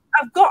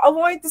I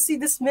wanted to see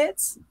the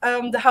Smiths,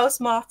 the House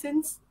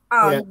Martins,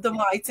 and the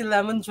Mighty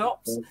Lemon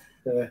Drops.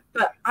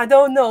 But I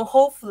don't know.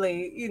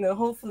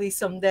 Hopefully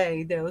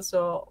someday they'll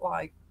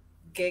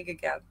gig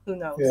again. Who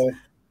knows?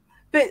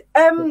 But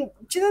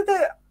do you know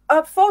the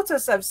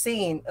photos I've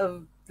seen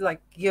of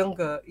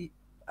younger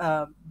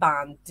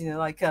band,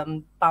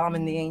 Balaam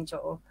and the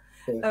Angel.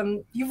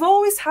 You've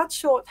always had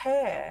short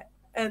hair,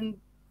 and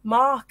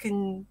Mark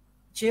and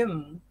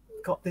Jim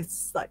got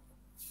this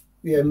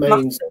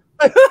mains.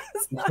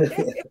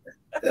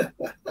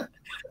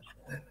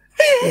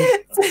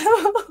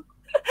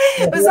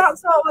 Was that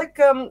sort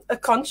of a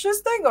conscious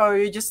thing, or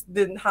you just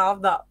didn't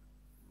have that?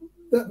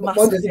 One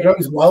doesn't grow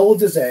as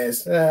wild as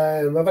theirs.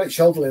 I've had it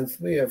shoulder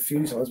length a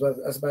few times, but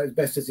that's about as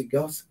best as it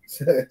got.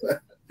 So,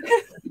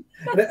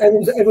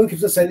 everyone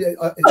keeps on saying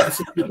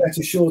it's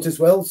better short as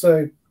well.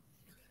 So.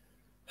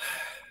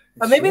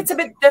 Or maybe it's a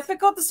bit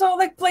difficult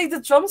to play the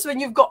drums when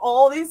you've got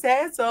all these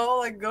hairs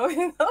all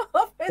going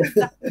up.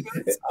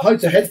 Hide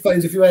the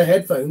headphones if you wear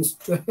headphones.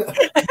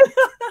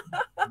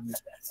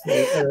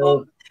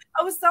 Well,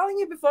 I was telling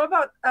you before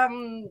about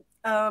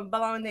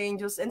Balaam and the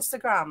Angels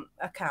Instagram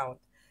account.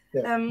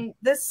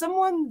 There's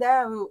someone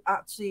there who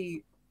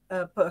actually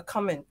put a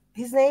comment.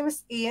 His name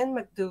is Ian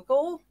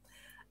McDougall,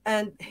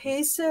 and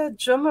he's a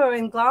drummer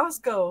in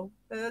Glasgow.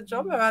 A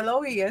drummer,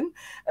 hello Ian.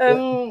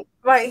 Yeah.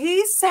 Right,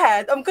 he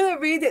said, I'm gonna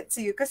read it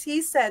to you because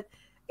he said,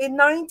 in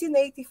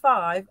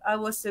 1985, I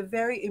was a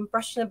very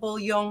impressionable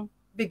young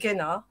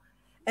beginner,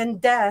 and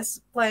Des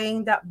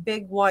playing that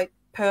big white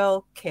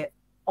pearl kit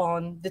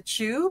on the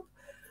tube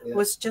Yeah.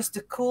 was just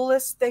the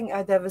coolest thing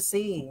I'd ever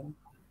seen.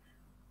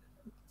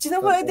 Do you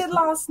know what I did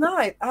Fantastic. last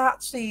night? I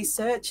actually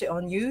searched it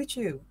on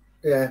YouTube,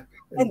 Yeah.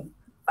 and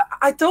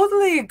I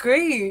totally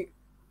agree.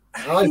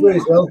 I agree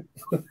as well.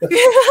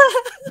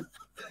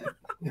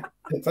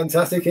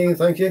 Fantastic, Ian.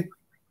 Thank you.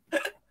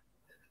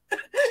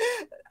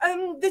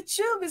 The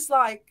tube is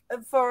like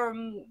for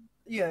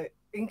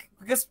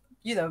because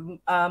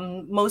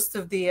most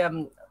of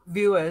the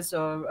viewers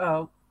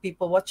or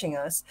people watching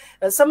us,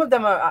 some of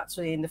them are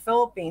actually in the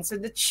Philippines. So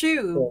the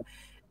tube,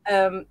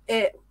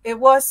 it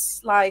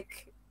was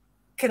like,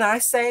 can I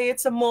say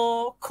it's a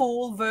more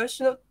cool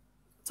version of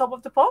Top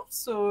of the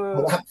Pops? Or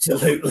Oh,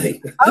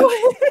 absolutely.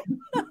 oh,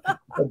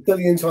 A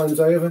billion times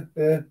over.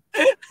 Yeah.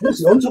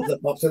 Mostly on Top of the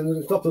Pops, and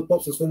the Top of the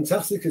Pops was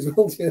fantastic as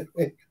well.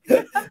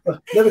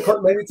 Never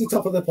quite made it to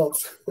Top of the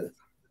Pops.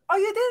 oh,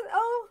 you did?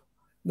 Oh,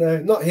 No,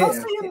 not here. oh,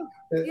 so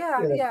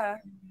yeah.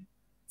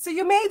 So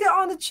you made it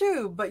on the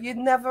tube, but you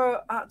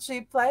never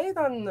actually played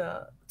on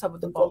Top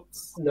of the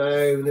Pops.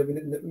 No, never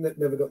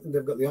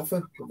got the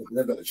offer.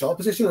 Never got the chart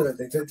position, I don't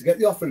think, to get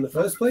the offer in the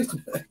first place.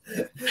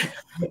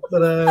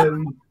 But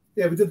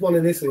yeah, we did one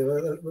in Italy.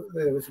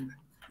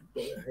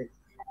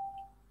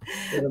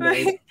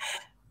 Right.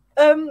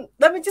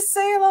 Let me just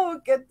say hello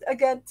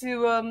again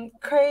to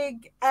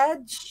Craig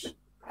Edge.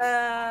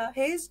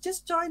 He's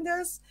just joined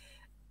us.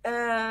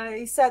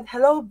 He said,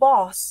 "Hello,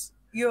 boss.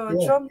 You're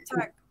a drum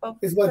tech."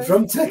 Is my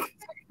drum tech?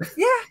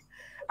 Yeah,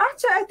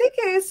 actually, I think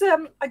it's.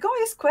 I got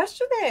his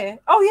question here.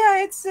 Oh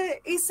yeah, it's.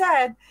 He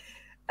said,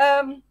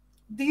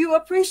 "Do you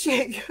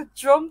appreciate your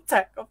drum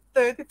tech of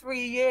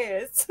 33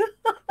 years?"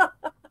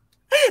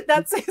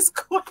 That's his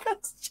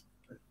question.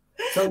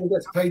 Someone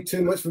gets paid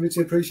too much for me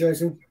to appreciate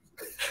him.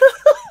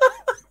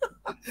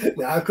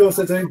 Yeah, of course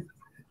I do.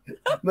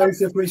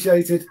 Most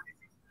appreciated.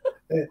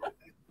 Yeah.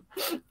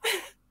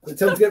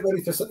 Tell them to get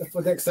ready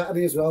for next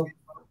Saturday as well.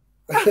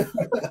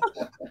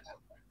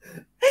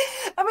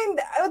 I mean,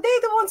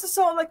 they're the ones who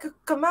sort of like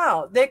come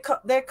out. They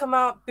come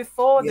out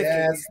before the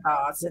gig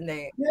starts, and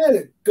they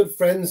they're good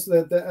friends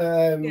that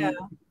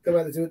come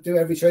out to do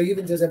every show. He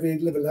even does every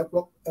Live and Let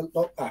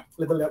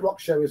Rock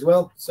show as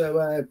well.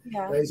 So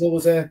he's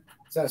always there.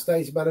 He's our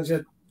stage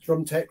manager,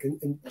 drum tech,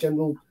 and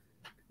general,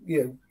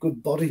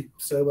 good body.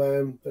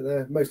 So,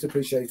 but most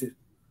appreciated.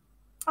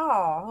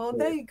 Oh, well,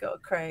 there you go,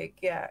 Craig.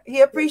 Yeah,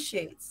 he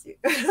appreciates you.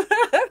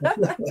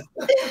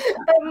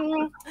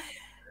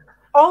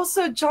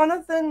 Also,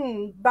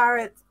 Jonathan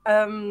Barrett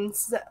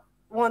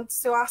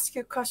wants to ask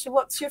you a question.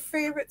 What's your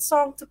favorite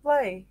song to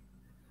play?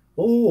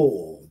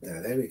 Oh,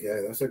 there we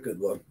go. That's a good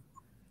one.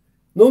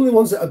 Normally,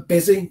 ones that are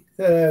busy,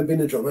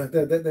 being a drummer,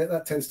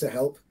 that tends to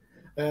help.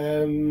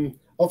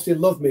 Obviously,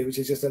 Love Me, which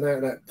is just an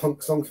out-and-out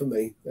punk song for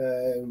me.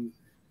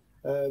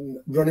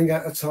 Running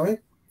Out of Time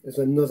is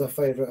another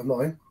favourite of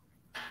mine.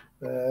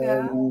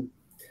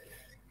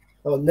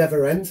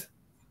 Never End,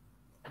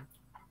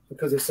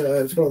 because it's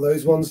one of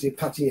those ones you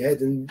pat your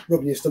head and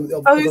rubbing your stomach.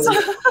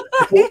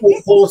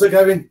 All fours are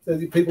going.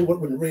 People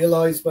wouldn't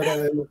realise, but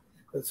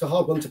it's a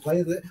hard one to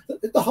play.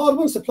 The hard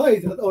ones to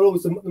play are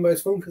always the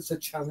most fun because it's a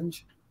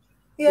challenge.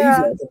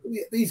 Yeah,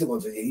 these are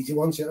ones are the easy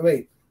ones. You know what I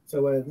mean?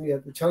 So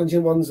the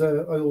challenging ones I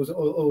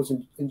always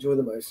enjoy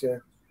the most. Yeah.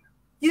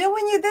 You know,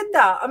 when you did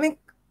that, I mean,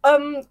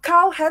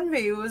 Carl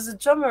Henry was a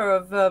drummer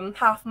of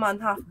Half Man,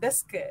 Half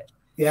Biscuit.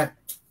 Yeah.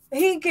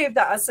 He gave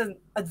that as an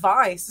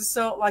advice.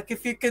 So, like,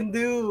 if you can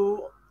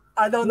do,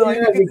 I don't know.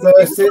 Yeah,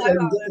 reverse it,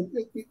 and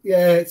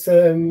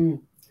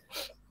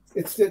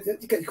it's you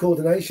get your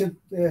coordination.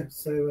 Yeah.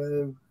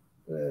 So.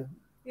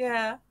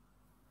 Yeah.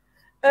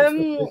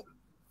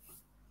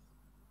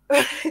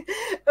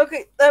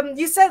 Okay.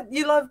 You said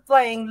you love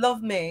playing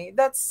 "Love Me."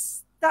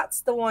 That's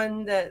the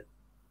one that.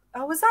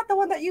 Was that the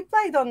one that you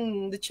played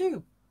on the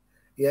tube?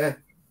 Yeah.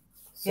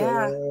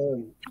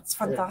 So, it's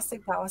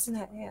fantastic, that wasn't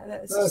it?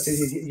 Yeah,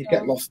 you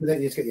get lost in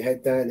it. You just get your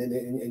head down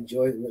and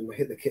enjoy it, and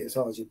hit the kit as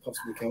hard as you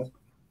possibly can.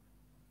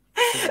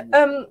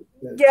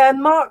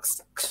 And Mark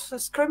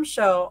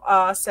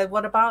Scrimshaw said,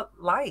 "What about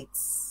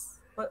lights?"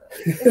 Sorry,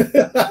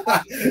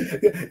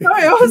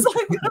 I was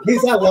like,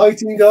 he's that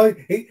lighting guy.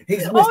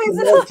 He's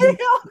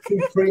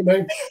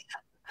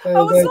I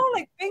was all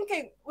like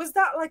thinking, was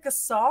that like a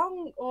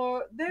song,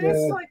 or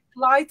there's like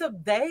Light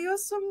Up Day or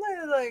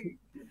something like?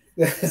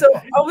 So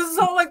I was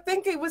all like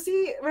thinking, was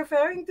he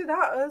referring to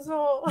that as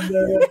well?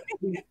 No,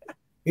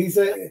 he's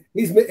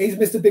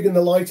Mr. Big in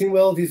the lighting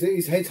world.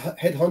 He's head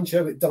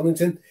honcho at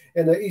Donington,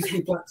 and he's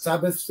with Black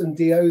Sabbaths and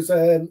Dio's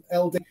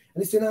LD, and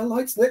he's doing our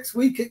lights next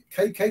week at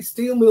KK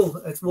Steel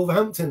Mill at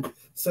Wolverhampton.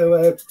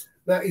 So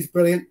that is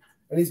brilliant,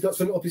 and he's got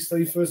something up his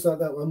sleeve for us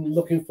that I'm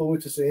looking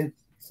forward to seeing.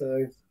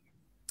 So.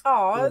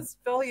 Oh, Yeah. that's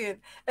brilliant.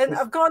 And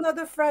I've got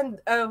another friend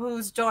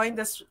who's joined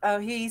us.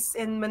 He's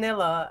in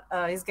Manila.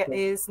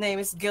 His name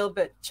is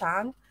Gilbert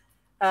Chan.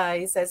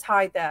 He says,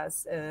 "Hi,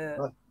 Des."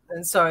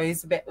 And sorry,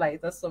 he's a bit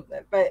late or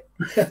something. But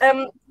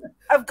um,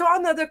 I've got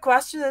another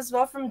question as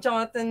well from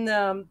Jonathan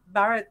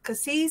Barrett,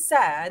 because he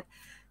said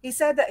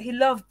that he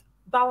loved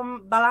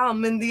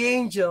Balaam and the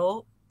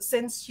Angel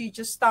since you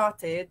just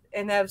started,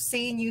 and I've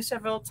seen you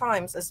several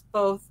times as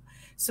both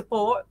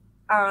support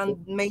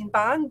and main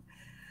band.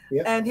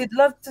 Yeah. And he'd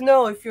love to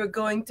know if you're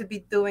going to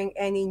be doing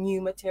any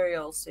new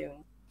material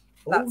soon.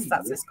 That's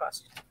Yeah. his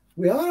question.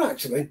 We are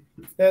actually.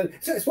 So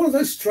it's one of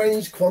those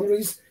strange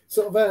quandaries.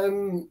 Sort of.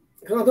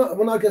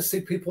 When I go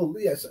see people,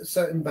 yes,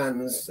 certain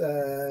bands.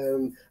 I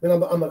mean,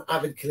 I'm an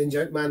avid Killing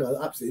Joke man. I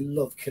absolutely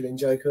love Killing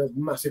Joke. A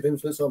massive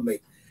influence on me.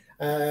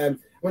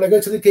 When I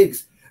go to the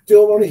gigs,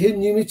 do I want to hear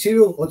new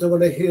material or do I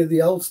want to hear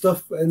the old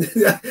stuff? And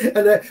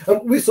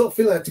we sort of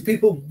feel like, do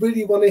people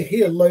really want to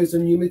hear loads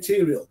of new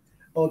material,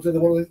 or do they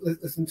want to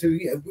listen to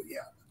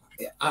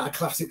our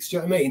classics? Do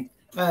you know what I mean?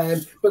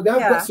 But now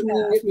I've got some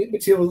new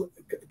material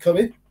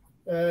coming.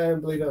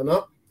 Believe it or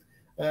not.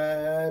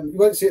 You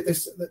won't see it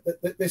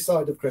this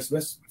side of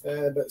Christmas,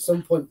 but at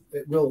some point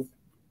it will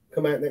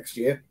come out next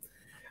year.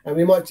 And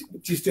we might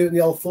just do it in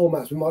the old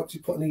formats. We might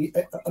just put an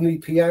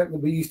EP out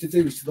that we used to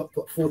do, is to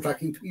put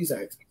 4-track EPs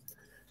out.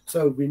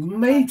 So we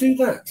may do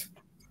that.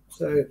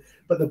 So,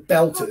 but the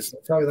belters,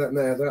 I'll tell you that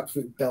now, they're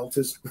absolute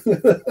belters.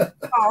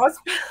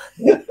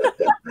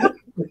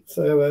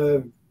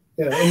 So,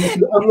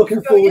 I'm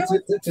looking forward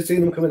to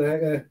seeing them coming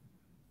out.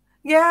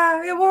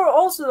 Yeah, we're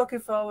also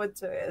looking forward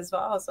to it as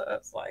well. So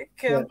it's like,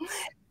 right,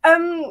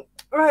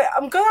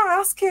 I'm gonna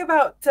ask you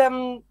about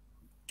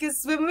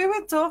because when we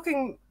were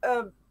talking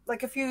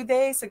like a few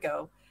days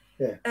ago,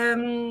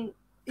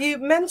 you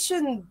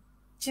mentioned,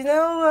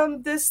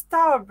 the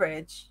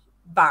Starbridge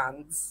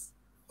bands.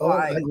 Oh,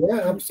 like,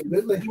 yeah,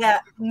 absolutely. Yeah,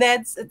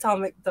 Ned's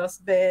Atomic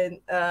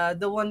Dustbin,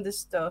 the Wonder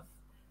Stuff,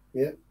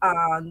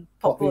 and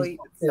Poppy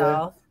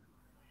itself.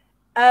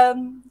 Yeah.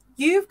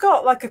 You've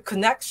got like a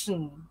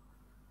connection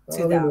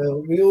to them.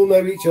 We all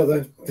know each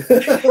other.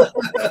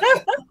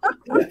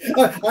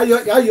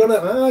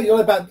 You're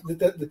about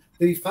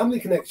the family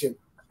connection.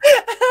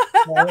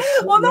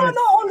 Well,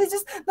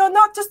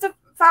 not just the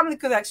family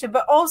connection,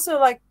 but also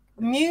like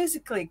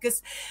musically,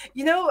 because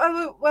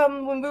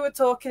when we were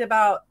talking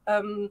about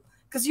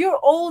because you're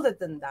older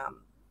than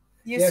them,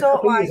 you sort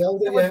of like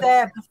you were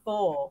there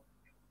before.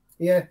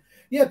 Yeah,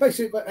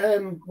 basically, but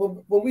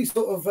when we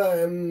sort of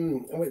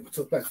we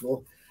talked about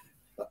before,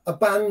 a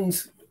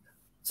band.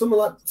 Someone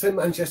like, say,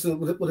 Manchester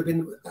would have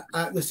been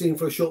at the scene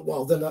for a short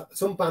while. Then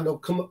some band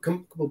will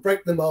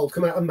break the mold,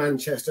 come out of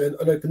Manchester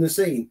and open the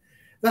scene.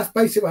 That's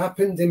basically what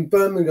happened in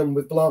Birmingham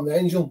with Balaam the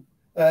Angel.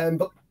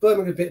 But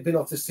Birmingham had been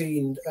off the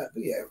scene,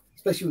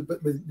 especially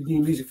with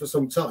new music for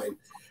some time.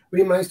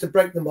 We managed to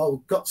break the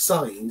mold, got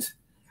signed,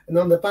 and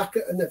on the back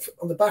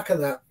of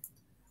that,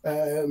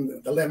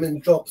 the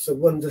Lemon Drops, the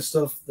Wonder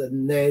Stuff, the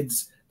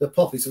Neds, the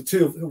Poppies, the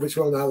two of which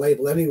were on our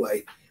label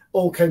anyway.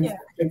 All came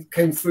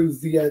through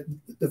the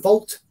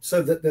vault,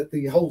 so that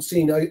the whole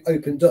scene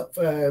opened up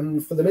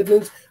for the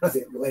Midlands. I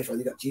think later on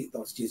you got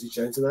lots of Jesus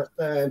Jones and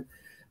that.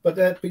 But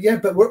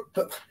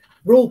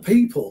we're all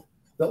people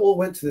that all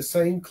went to the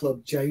same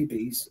club,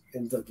 JB's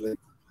in Dublin.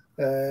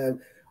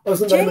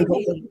 Other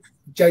than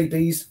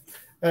JB's,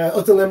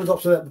 other Lemon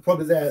Drops are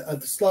probably there,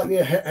 slightly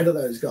ahead of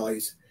those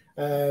guys.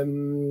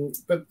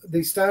 But the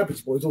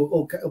Starbridge boys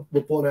all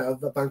were born out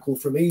of a band called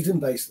From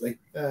Eden, basically.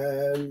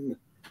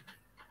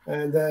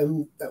 And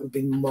that would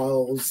be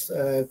Miles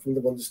from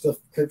the Wonder Stuff,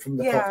 Clint from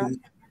the Poppy,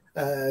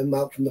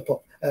 Mark from the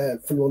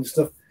from the Wonder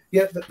Stuff.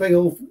 Yeah, we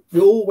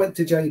all went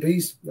to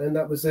JB's, and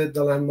that was the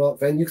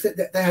landmark venue.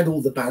 They had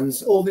all the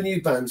bands, all the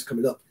new bands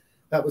coming up.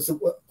 That was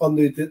on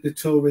the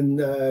touring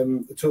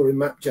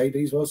map.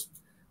 JB's was.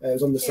 It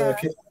was on the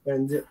circuit,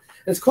 and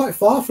it's quite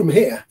far from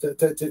here to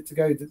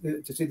go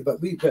to see the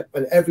band.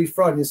 And every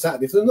Friday and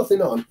Saturday, if there's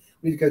nothing on,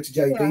 we'd go to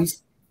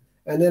JB's,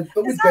 and then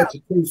we'd go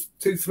to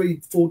 2,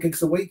 3, 4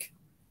 gigs a week.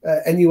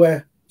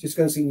 Anywhere, just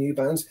go and see new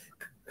bands.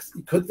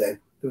 You could then.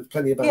 There was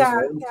plenty of bands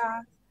around.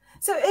 Yeah.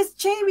 So it's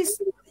JB's,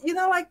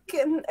 like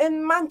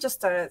in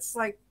Manchester, it's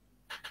like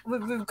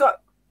we've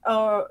got,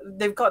 or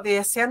they've got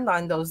the SN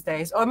line those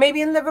days, or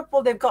maybe in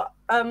Liverpool they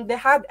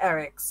had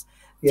Eric's.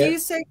 Yeah. Do you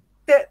think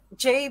that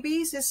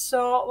JB's is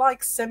so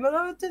like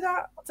similar to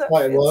that?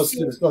 It was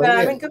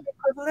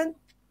equivalent.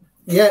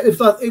 Yeah, it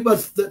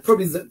was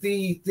probably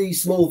the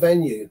small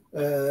venue,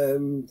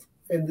 and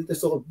the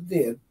sort of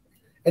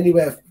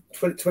anywhere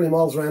 20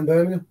 miles around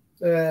Birmingham.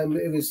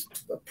 It was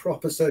a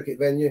proper circuit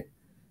venue.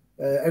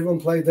 Everyone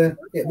played there.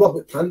 Yeah,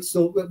 Robert Plant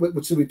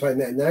would still be playing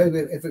there now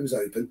if it was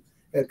open.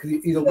 Because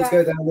he'd always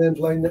go down there and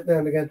play now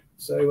and again.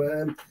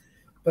 So,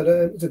 but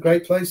it's a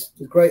great place.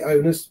 With great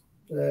owners.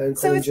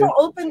 So it's not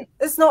open.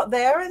 It's not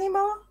there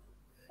anymore.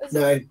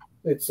 No,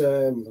 it's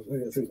I think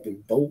it's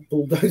been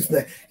bulldozed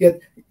there. Yeah,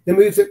 they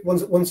moved it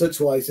once or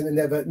twice, and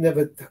they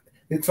never.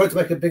 They tried to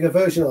make a bigger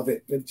version of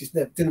it. It just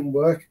didn't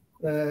work.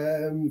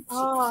 Every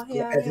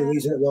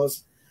reason it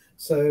was.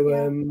 So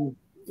I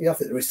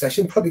think the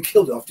recession probably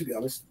killed it off, to be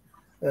honest.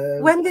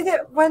 When did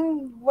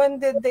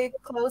they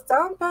close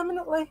down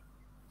permanently?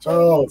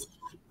 Oh,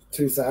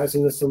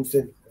 2000 or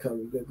something.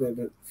 Can't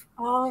remember.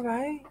 All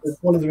right.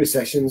 One of the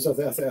recessions, I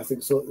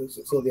think saw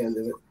the end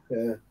of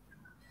it.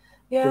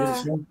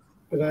 Yeah.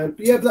 But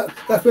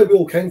that's where we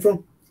all came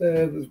from.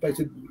 It was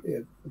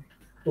basically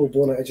all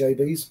born out of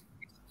JBs.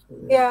 So,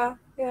 yeah.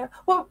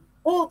 Well,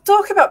 we'll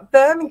talk about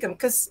Birmingham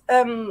because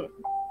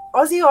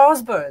Ozzy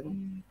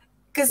Osbourne.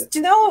 Because do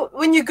you know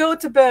when you go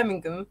to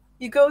Birmingham,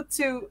 you go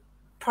to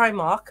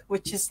Primark,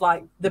 which is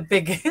like the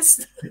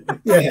biggest.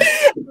 Yeah.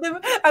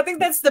 I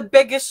think that's the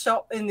biggest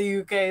shop in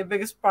the UK, the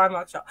biggest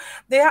Primark shop.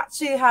 They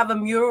actually have a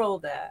mural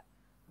there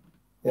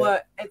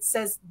where it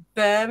says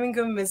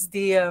Birmingham is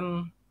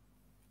the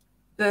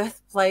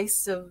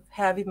birthplace of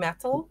heavy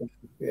metal.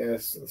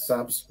 Yes,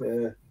 Sabs.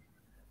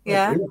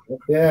 Yeah.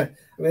 Yeah.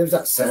 I mean, it was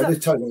that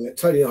sound.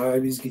 Tony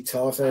Iommi's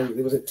guitar sound.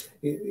 It was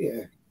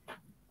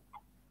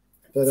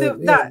But, so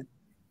that.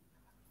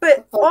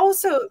 But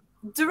also,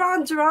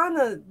 Duran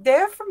Duran,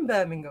 they're from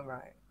Birmingham,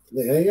 right?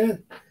 Yeah,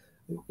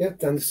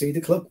 down the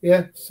Cedar Club.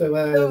 Yeah,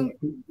 so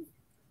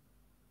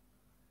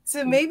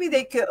maybe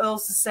they could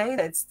also say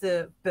that it's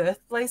the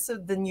birthplace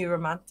of the New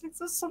Romantics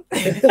or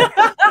something.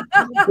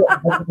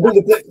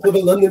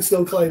 the London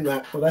still claim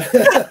that, but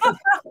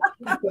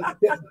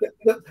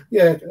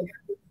yeah,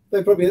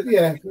 they probably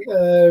the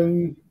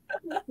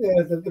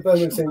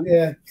Birmingham thing.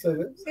 Yeah,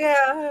 so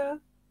yeah.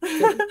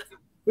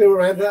 We were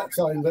around at that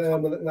time,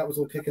 but that was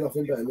all kicking off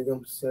in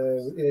Birmingham.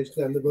 So yeah, just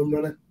down the Rum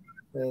Runner.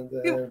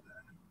 And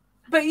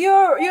but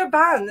your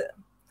band,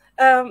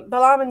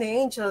 Balaam and the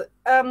Angel,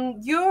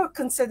 you're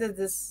considered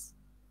this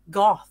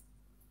goth.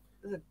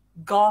 Yeah,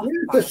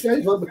 that's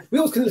strange. Well, we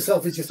always consider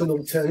ourselves as just an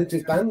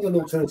alternative band, an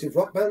alternative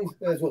rock band.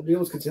 That's what we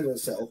always consider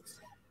ourselves.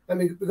 I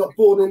mean, we got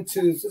born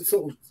into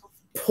sort of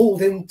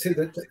pulled into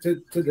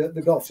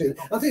the goth scene.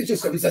 I think it's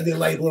just that we had the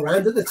label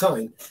around at the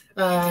time,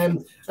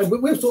 and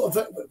we're sort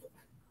of.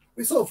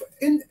 We're sort of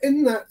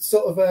in that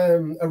sort of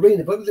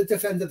arena, but at the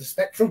different end of the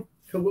spectrum.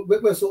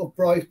 We're sort of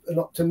bright and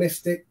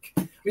optimistic.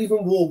 We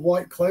even wore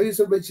white clothes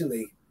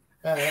originally,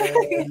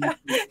 not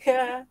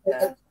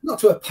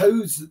to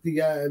oppose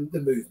the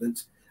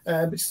movement,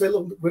 but to say,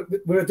 look,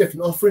 we're a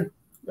different offering.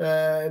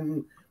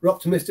 We're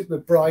optimistic. We're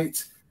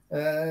bright.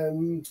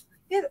 And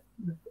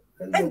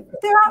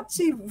they're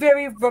actually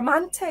very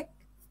romantic.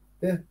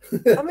 Yeah,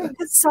 I mean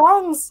the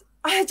songs.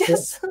 I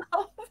just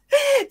love.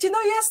 Do you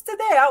know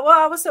yesterday?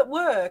 I was at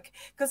work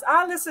because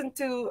I listened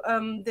to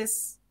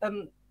this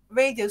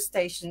radio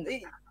station.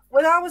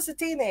 When I was a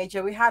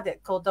teenager, we had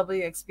it called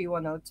WXB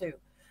 102.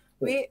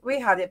 We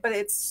had it, but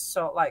it's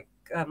sort of like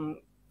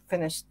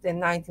finished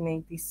in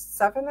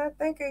 1987, I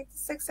think,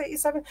 86,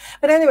 87.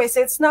 But anyways,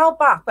 it's now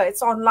back, but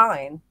it's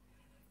online.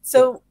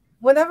 So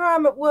whenever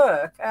I'm at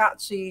work, I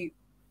actually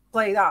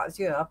play that.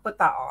 I put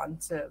that on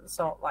to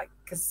sort of like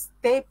because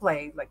they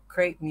play like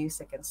great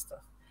music and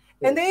stuff.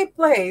 And they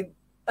played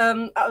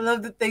I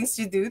Love the Things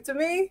You Do to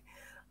Me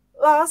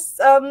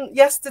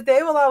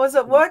yesterday while I was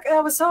at work. And I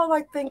was sort of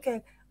like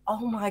thinking,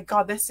 oh my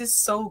God, this is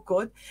so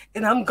good.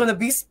 And I'm going to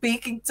be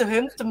speaking to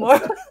him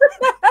tomorrow.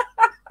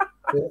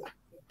 When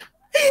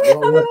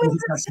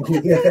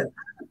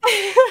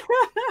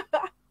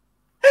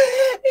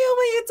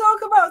you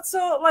talk about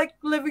sort of like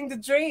living the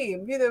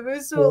dream, we're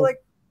sort of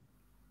like,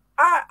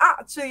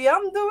 I'm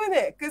doing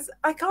it because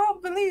I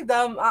can't believe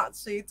that I'm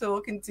actually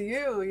talking to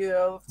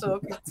you,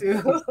 talking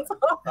to.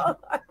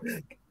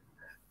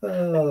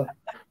 Oh,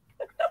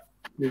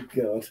 good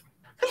God.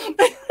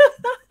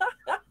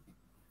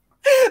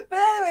 But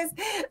anyways,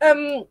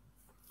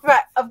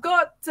 right, I've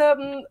got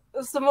some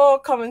more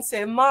comments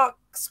here. Mark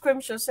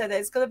Scrimshaw said that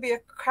it's going to be a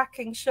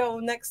cracking show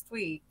next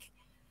week.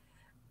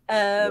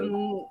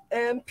 And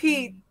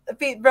Pete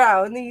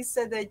Brown, he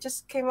said they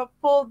just came up,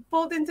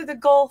 pulled into the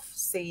golf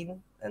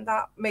scene. And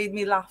that made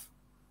me laugh.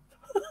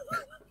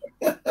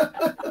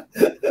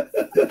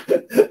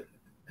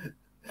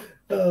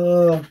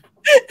 Well,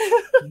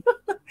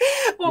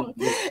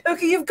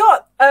 okay, you've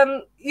got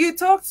you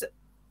talked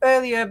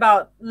earlier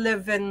about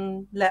Live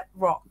and Let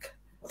Rock.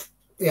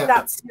 Yeah,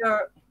 that's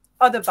your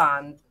other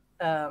band.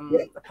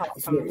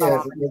 Apart from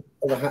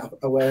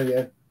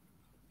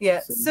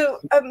Yeah.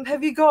 So,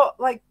 have you got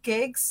like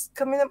gigs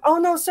coming up? Oh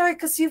no, sorry,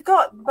 because you've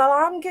got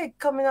Balaam gig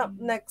coming up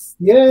next.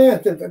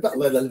 Yeah,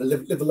 Live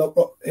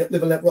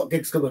and Let Rock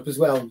gigs come up as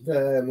well.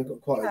 We've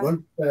got quite a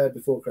run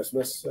before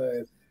Christmas.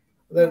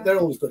 They're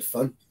always good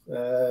fun,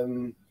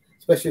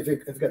 especially if you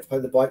get to play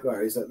the bike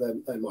rallies.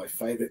 They're my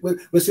favourite.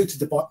 We're suited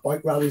to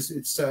bike rallies.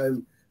 It's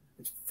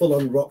full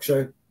on rock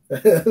show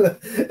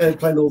and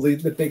playing all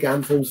the big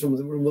anthems from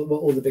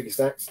all the biggest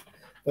acts.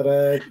 But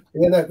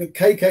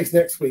KK's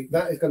next week.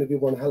 That is going to be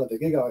one hell of a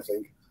gig, I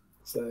think.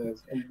 So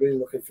I'm really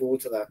looking forward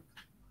to that.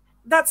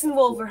 That's in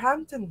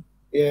Wolverhampton.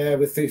 Yeah,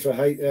 with Thief for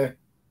Hate. Yeah.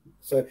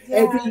 So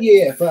every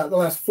year for the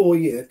last 4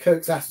 years,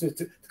 Kirk's asked us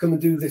to come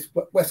and do this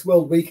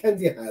Westworld weekend.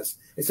 He has.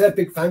 It's their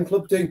big fan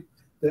club do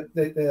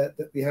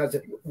that he has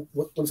it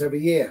once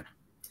every year.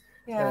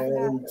 Yeah,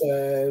 yeah.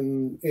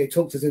 and he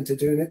talked us into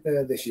doing it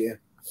this year.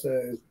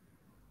 So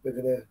we're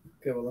gonna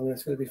go along.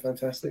 It's gonna be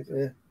fantastic.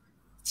 Yeah.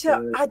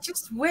 So I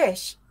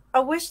wish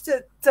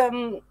that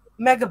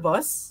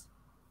Megabus,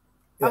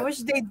 I Yeah. wish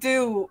they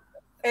do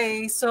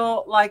a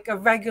sort like a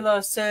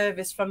regular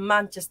service from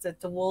Manchester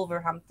to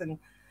Wolverhampton,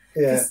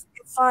 Yeah. because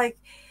it's like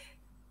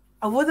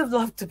I would have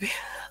loved to be,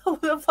 I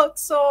would have loved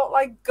to sort of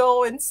like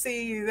go and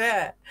see you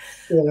there,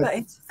 Yeah. but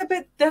it's just a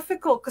bit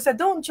difficult because I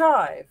don't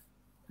drive.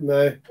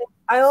 No.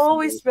 I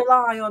always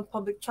rely on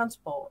public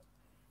transport.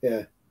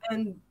 Yeah.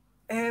 And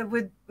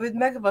with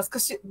Megabus,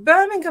 because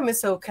Birmingham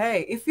is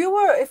okay. If you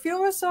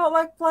were sort of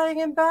like playing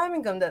in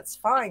Birmingham, that's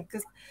fine,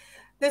 because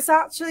there's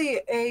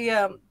actually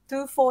a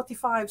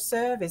 2:45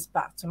 service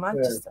back to Yeah.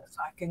 Manchester, so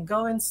I can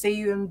go and see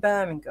you in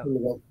Birmingham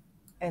Well,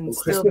 and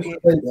still Christmas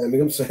be. in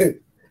Birmingham, so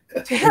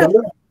we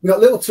got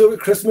a little tour at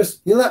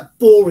Christmas. You know that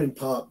boring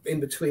part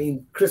in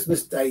between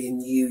Christmas Day and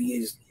New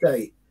Year's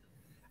Day.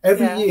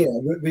 Every Yeah. year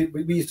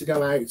we used to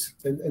go out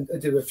and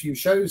do a few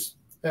shows,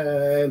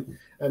 and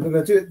we're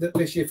going to do it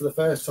this year for the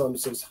first time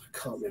since I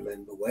can't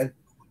remember when.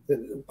 I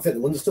think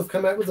the Wonder Stuff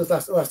came out with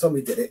us last time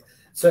we did it.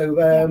 So,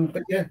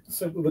 but yeah,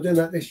 so we're doing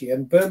that this year,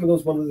 and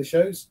Birmingham's one of the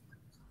shows.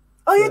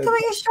 Oh, you're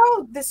doing a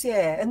show this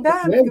year in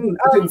Birmingham.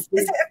 Is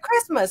it at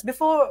Christmas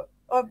before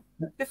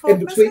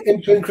Christmas? In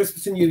between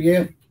Christmas and New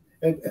Year?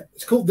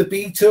 It's called the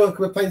B Tour.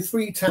 We're playing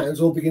 3 towns,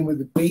 all begin with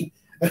the B.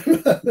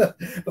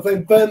 We're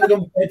playing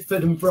Birmingham,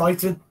 Bedford, and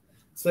Brighton.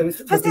 So it's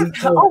the B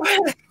Tour.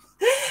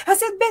 Has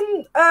it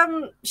been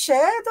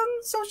shared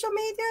on social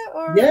media?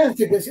 Or? Yeah, I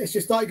think it's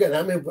just started going.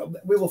 I mean,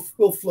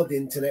 we'll flood the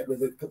internet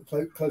with it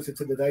closer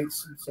to the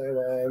dates.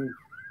 So,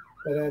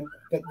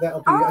 but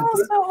that'll be. I'll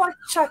also like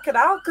check it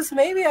out, because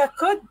maybe I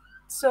could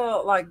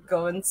like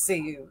go and see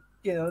you.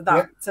 You know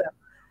that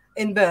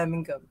in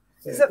Birmingham.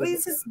 Because at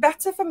least it's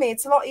better for me.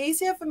 It's a lot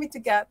easier for me to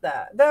get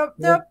there. There are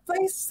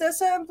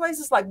certain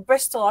places like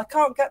Bristol. I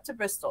can't get to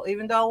Bristol,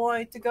 even though I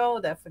wanted to go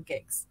there for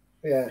gigs.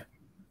 Yeah.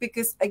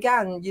 Because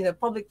again,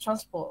 public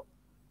transport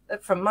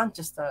from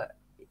Manchester,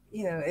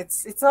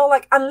 it's not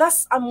like,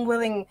 unless I'm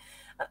willing,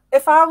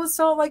 if I was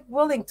so like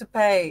willing to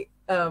pay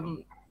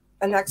an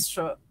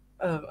extra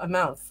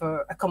amount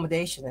for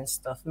accommodation and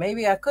stuff,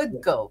 maybe I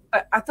could go.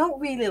 But I don't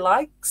really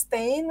like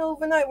staying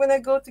overnight when I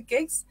go to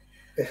gigs.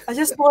 I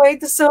just wanted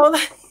to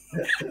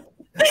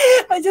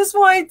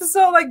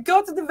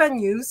go to the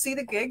venue, see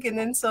the gig, and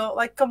then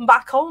come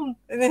back home,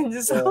 and then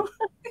just.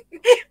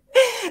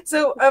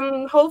 So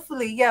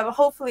hopefully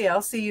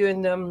I'll see you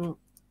in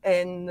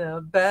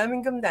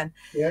Birmingham then.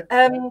 Yeah.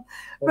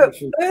 But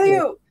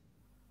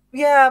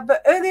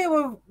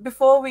earlier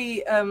before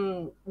we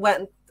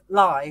went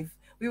live,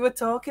 we were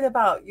talking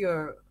about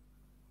your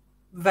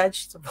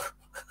vegetables.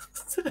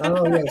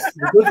 Oh yes,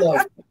 the good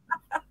life.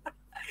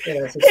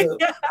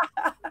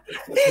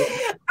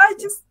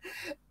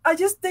 I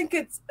just think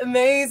it's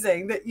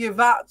amazing that you've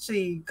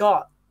actually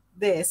got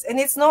this, and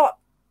it's not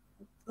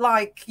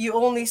like you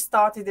only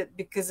started it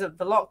because of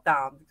the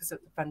lockdown, because of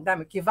the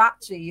pandemic. You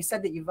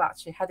said that you've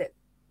actually had it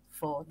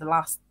for the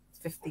last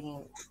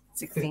 16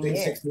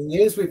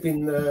 years. We've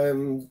been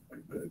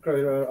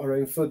growing our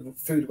own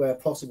food where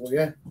possible,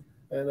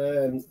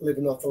 and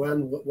living off the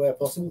land where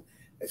possible.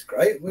 It's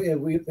great.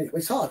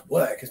 It's hard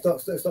work. It's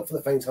not for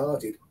the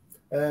faint-hearted.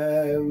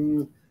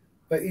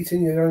 But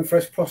eating your own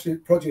fresh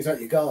produce out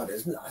your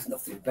garden, that's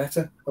nothing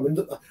better. I mean,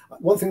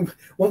 one thing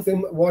my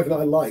wife and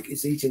I like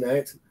is eating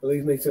out.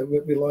 Believe me, so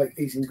we like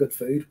eating good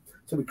food,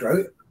 so we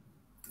grow it.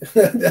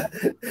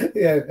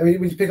 Yeah, I mean,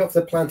 when you pick up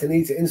the plant and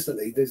eat it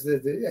instantly, it's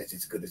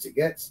as good as it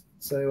gets.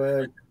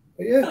 So,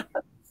 yeah.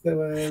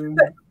 So,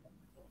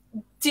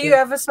 do you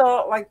ever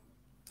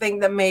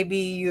think that maybe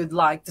you'd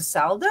like to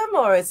sell them,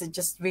 or is it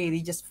just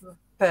really just for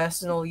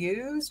personal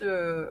use,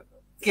 or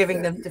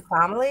giving them to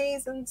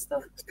families and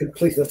stuff? It's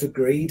complete utter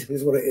greed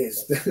is what it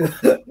is.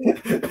 But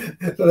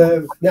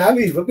no, I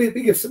mean, we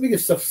give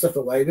stuff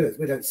away.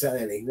 We don't sell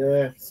any.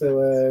 No.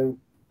 So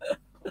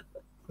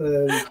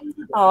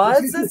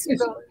it's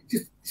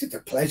just a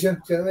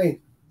pleasure. Do you know what I mean?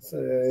 So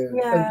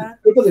yeah.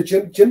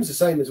 The Jim's the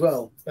same as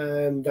well.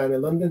 Down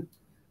in London,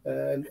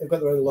 they've got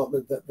their own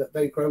allotment that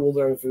they grow all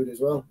their own food as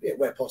well,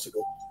 where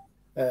possible.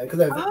 Because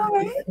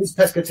he's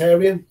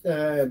pescatarian.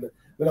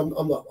 But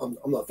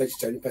I'm not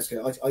vegetarian,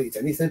 pescatarian. I eat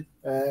anything.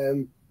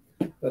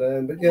 But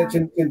yeah,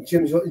 Jim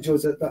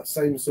enjoys that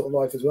same sort of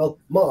life as well.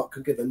 Mark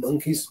could give them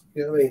monkeys.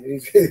 You know what I mean? He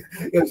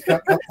has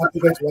to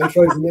go to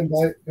Waitrose and then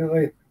buy it. You know what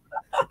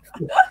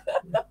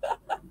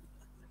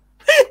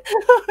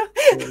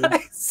I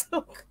mean?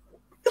 So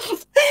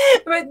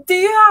but do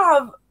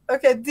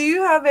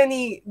you have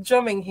any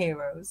drumming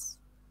heroes?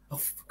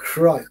 Oh,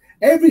 Christ.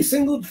 Every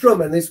single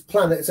drummer on this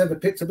planet that's ever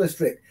picked up a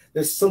stick,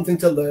 there's something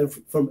to learn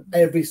from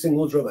every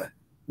single drummer.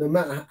 No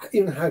matter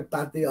even how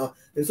bad they are,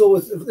 there's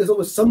always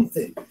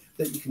something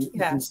that you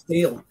can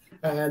steal.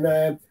 And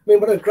I mean,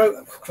 when I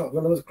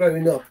was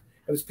growing up,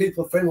 there was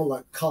people from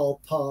like Carl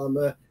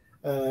Palmer,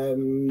 I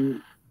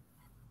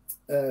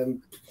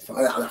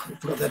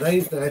forgot their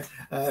names now,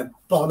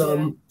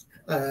 Bonham,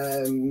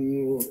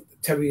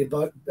 Terry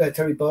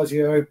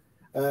Boggio,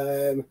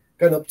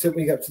 Going up to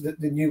we got to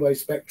the New Wave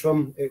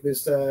Spectrum. It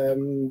was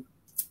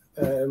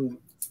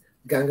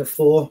Gang of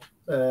Four.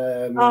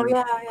 Oh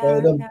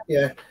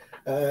yeah.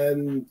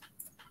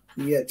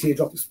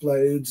 Teardrop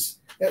Explodes.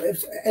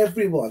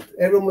 Everyone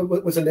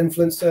was an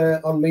influence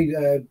on me.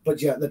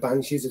 But yeah, the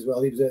Banshees as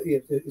well. He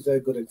was a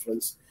good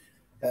influence.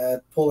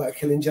 Paul Out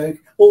Killing Joke,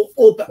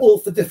 all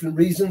for different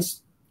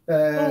reasons.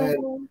 I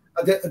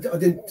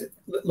didn't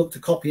look to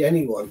copy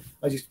anyone.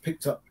 I just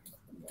picked up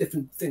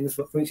different things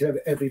for each and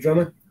every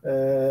drummer.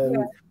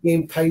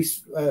 Ian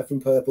Pace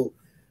from Purple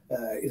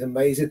is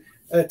amazing.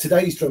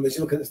 Today's drummers,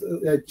 you look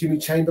at Jimmy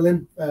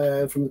Chamberlain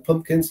from the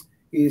Pumpkins.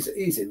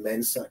 He's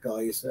immense. That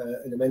guy is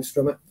an immense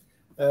drummer.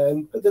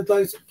 But there's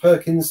loads of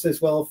Perkins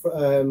as well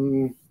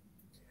from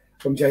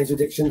Jane's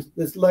Addiction.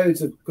 There's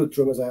loads of good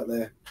drummers out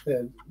there.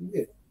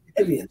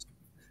 Brilliant.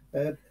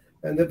 And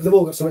they've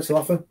all got something to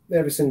offer.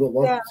 Every single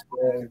one. Yeah.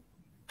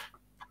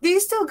 Do you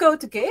still go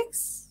to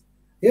gigs?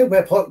 Yeah,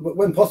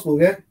 when possible.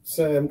 Yeah.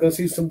 So I'm going to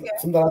see some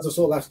lads I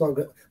saw last night.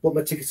 Want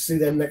my tickets to see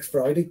them next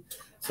Friday.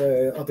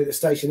 So I'll be at the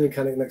Station in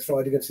Cannock next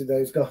Friday going to see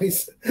those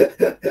guys.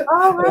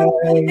 Oh,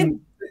 right.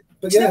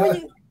 But yeah.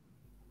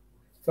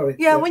 Sorry.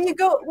 Yeah, when you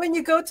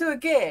go to a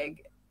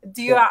gig,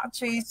 do you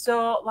actually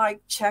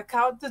check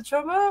out the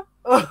drummer?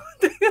 Or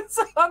do you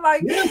I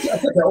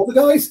check out all the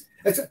guys.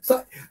 It's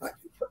like,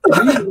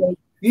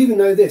 you even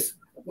know this.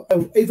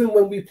 Even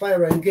when we play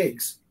our own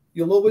gigs,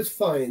 you'll always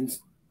find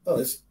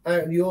us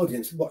out in the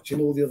audience watching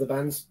all the other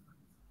bands.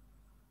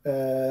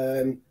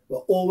 We're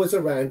always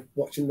around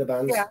watching the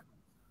bands. Yeah.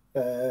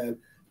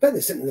 But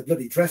they're sitting in the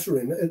bloody dressing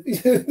room.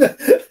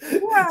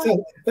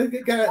 So they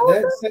get out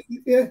there. So,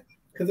 yeah.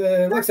 Because,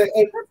 like I say,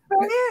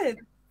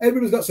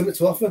 everyone's got something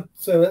to offer.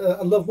 So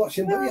I love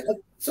watching. Yeah.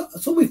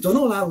 That's all we've done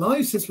all our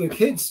lives since we were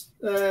kids.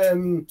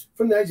 From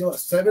the age of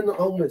 7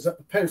 onwards, our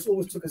parents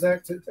always took us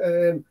out to,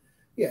 and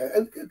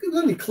it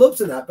was only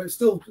clubs and that, but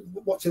still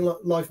watching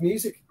live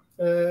music.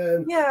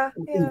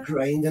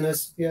 Ingrained in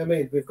us. Yeah, I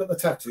mean, we've got the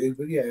tattoo,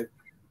 but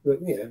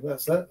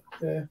that's that.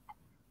 Yeah.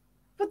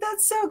 But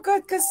that's so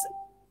good because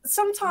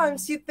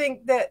sometimes you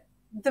think that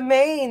the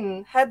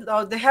main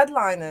the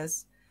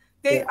headliners,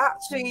 they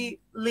actually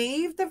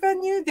leave the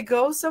venue, they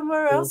go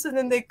somewhere else, and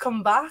then they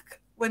come back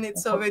when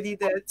it's already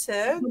their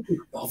turn.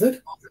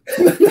 Bothered?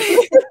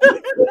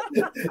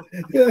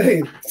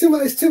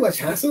 It's too much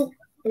hassle.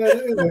 I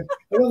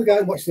want to go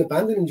and watch the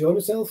band and enjoy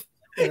myself.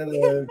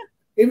 And,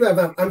 even though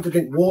I'm having to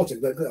drink water,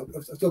 but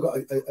I've still got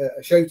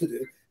a show to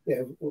do.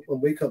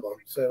 When we come on.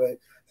 So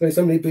there's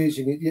so many beers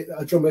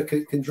a drummer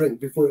can drink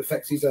before it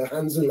affects his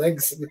hands and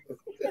legs.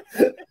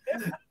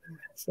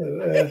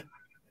 Right.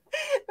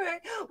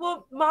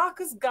 Well,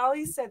 Marcus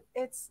Gully said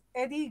it's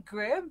Eddie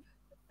Gribb.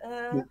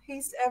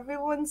 He's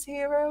everyone's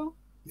hero.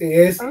 He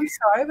is. I'm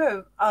sorry,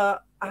 but I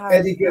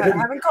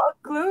haven't got a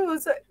clue.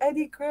 It's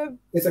Eddie Gribb.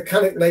 It's a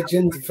Cannock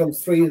legend from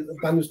the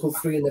band was called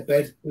Three in the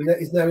Bed.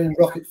 He's now in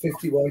Rocket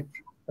 51.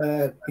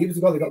 He was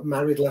the guy that got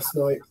married last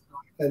night,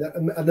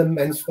 and an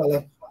immense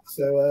fella.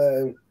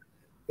 So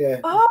he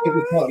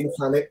was part of the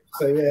planet.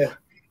 So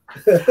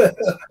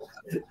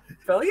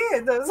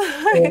brilliant.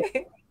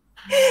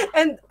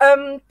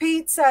 And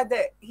Pete said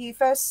that he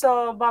first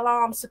saw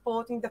Balaam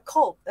supporting the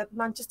Cult at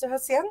Manchester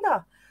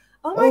Hacienda.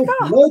 Oh my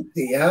God!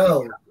 Bloody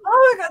hell!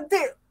 Oh my God!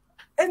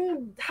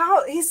 And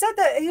how he said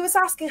that he was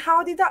asking,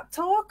 how did that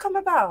tour come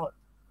about?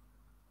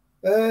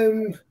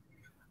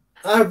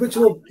 Our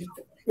original,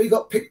 we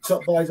got picked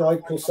up by a guy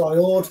called Cy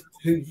Ord,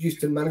 who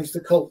used to manage the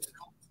Cult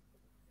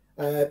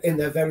in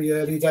their very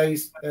early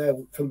days,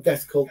 from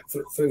Death Cult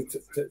through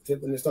to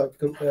when they started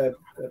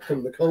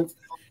becoming the Cult.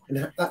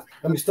 And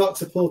we started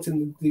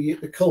supporting the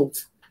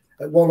Cult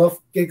at one-off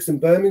gigs in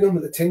Birmingham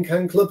at the Tin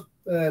Can Club,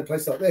 a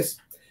place like this.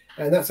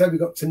 And that's how we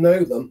got to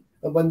know them.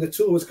 And when the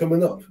tour was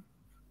coming up,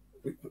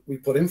 we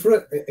put in for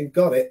it and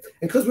got it.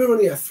 And because we were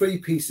only a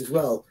 3-piece as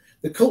well,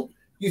 the Cult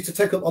used to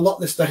take up a lot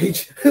of the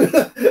stage.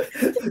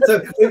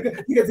 So you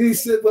get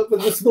these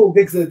the small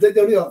gigs, they're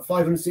only like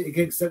 500-seater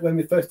gigs when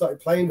we first started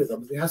playing with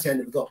them. The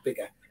Hacienda got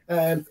bigger.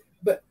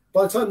 But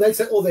by the time they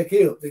set all their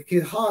gear up, they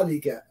could hardly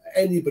get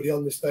anybody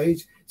on the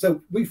stage. So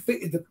we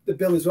fitted the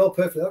bill as well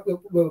perfectly. We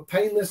were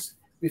painless,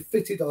 we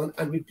fitted on,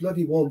 and we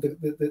bloody warmed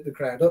the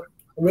crowd up.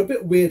 And we're a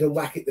bit weird and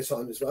wacky at the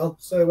time as well.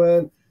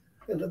 So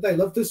they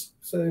loved us.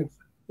 So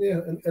we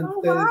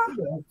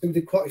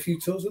did quite a few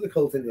tours with the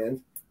Cult in the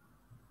end.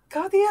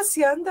 God, the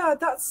Hacienda,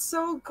 that's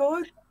so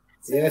good.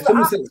 Yeah,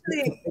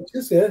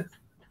 pictures, yeah.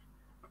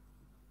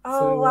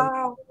 Oh,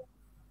 wow.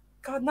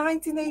 God,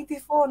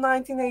 1984,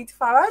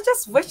 1985. I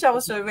just wish I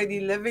was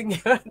already living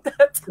here at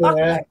that time.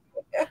 Yeah.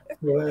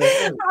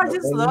 I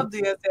just love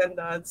the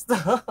Hacienda and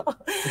stuff.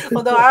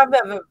 Although I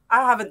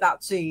haven't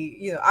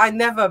actually, I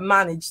never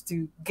managed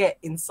to get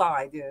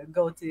inside,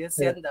 go to the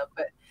Hacienda.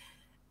 But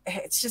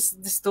it's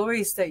just the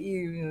stories that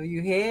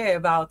you hear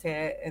about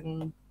it,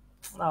 and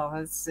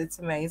it's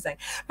amazing.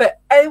 But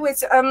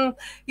anyways,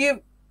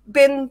 you've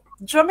been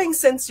drumming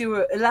since you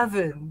were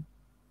 11.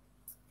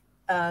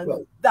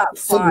 Well,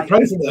 that's something fine.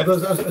 crazy there. That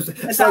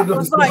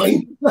was like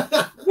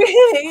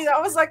really,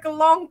 that was like a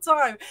long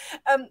time.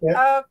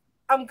 Yeah.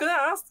 I'm gonna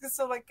ask you.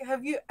 So, like,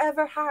 have you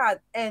ever had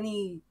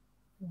any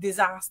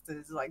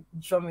disasters, like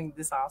drumming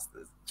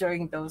disasters,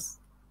 during those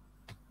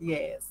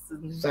years?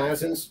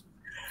 Thousands.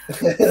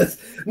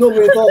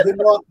 Normally involved in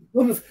what?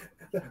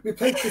 We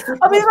played Crystal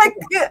I mean, Palace.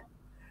 like,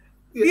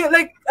 yeah,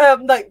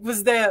 like,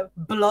 was there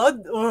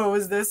blood or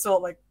was there sort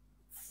of like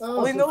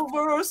falling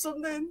over or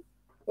something?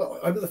 Well,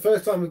 I remember the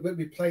first time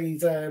we played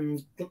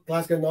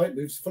Glasgow Night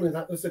Moves. Funny,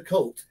 that was the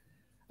cult.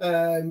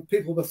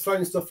 People were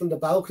throwing stuff from the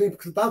balcony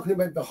because the balcony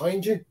went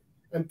behind you,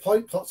 and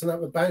pipe pots and that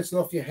were bouncing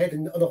off your head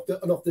and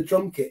off the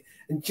drum kit.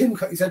 And Jim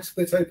got his head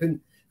split open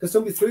because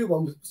somebody threw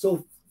one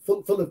so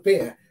full of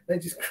beer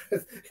and just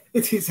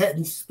hit his head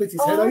and split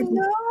his head open.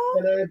 No.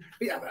 And,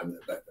 yeah,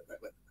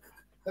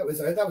 that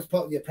was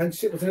part of the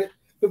apprenticeship, wasn't it?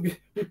 But we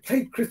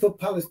played Crystal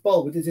Palace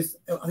Bowl. We did this.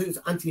 I think it was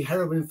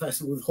anti-heroin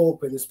festival with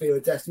Hawker and the Spear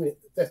of Destiny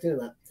and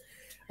that.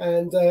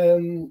 And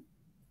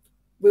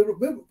we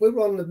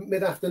were on the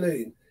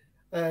mid-afternoon,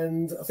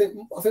 and I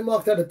think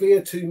Mark had a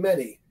beer too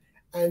many,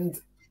 and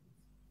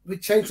we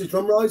changed the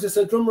drum riser.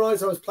 So the drum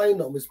riser I was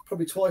playing on was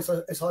probably twice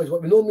as high as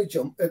what we normally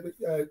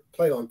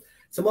play on.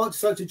 So Mark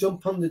decided to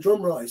jump on the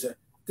drum riser,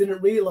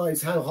 didn't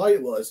realise how high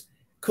it was,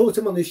 caught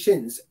him on his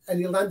shins, and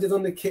he landed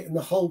on the kit, and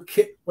the whole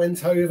kit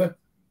went over.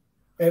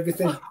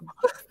 Everything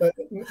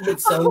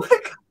mid-song.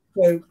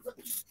 So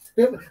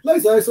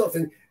loads of those sort of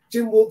things.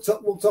 Jim walked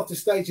off the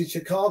stage in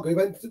Chicago. He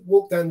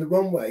walked down the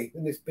runway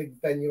in this big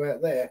venue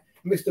out there,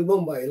 missed the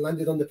runway and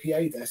landed on the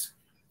PA desk,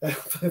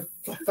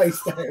 face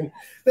down.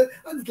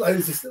 And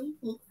loads of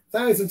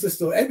thousands of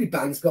stories. Every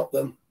band's got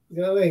them.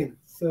 You know what I mean?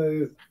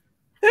 So,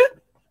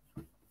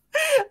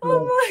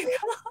 oh my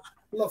god!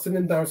 Lots of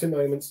embarrassing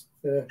moments.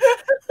 Yeah.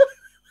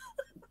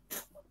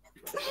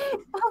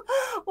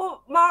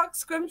 Well, Mark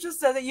Scrim just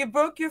said that you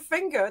broke your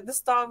finger at the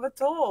start of a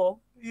tour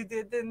you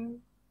did in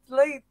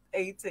late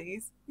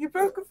 80s. You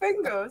broke a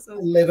finger. So.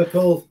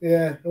 Liverpool,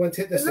 yeah. I went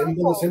to hit the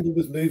cymbal. The cymbal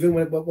was moving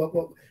when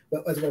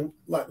as I went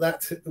like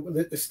that,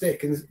 hit the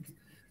stick, and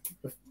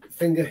the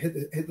finger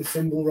hit the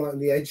cymbal right on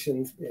the edge,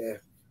 and yeah.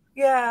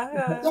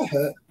 That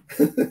hurt.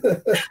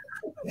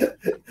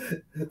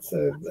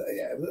 So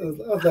yeah,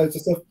 loads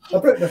of stuff. I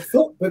broke my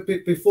foot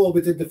before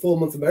we did the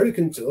 4-month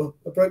American tour.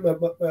 I broke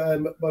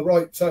my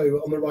right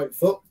toe on my right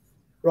foot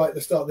right at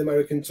the start of the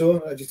American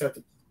tour. I just had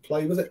to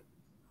play with it.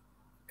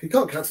 You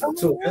can't cancel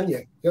the tour, can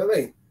you? You know what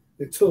I mean?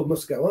 The tour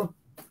must go on.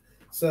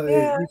 So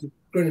you can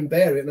grin and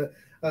bear it. And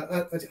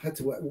I had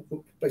to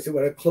basically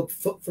wear a club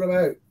foot for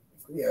about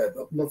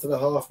a month and a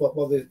half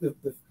while the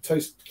toe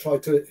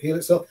tried to heal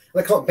itself.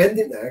 And I can't bend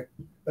it now.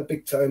 A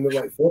big toe in my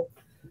right foot.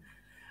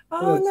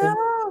 Oh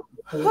no!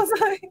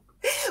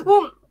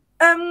 Well,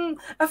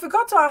 I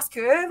forgot to ask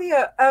you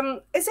earlier.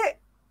 Is it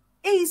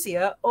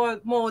easier or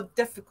more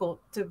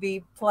difficult to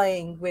be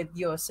playing with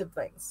your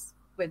siblings,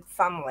 with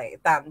family,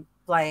 than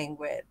playing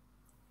with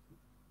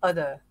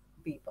other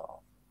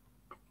people?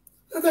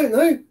 I don't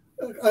know.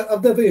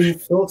 I've never even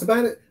thought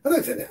about it. I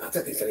don't think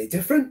it's any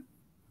different.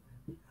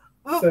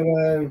 Well,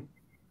 so,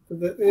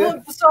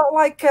 well, sort of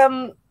like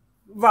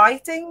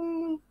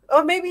writing,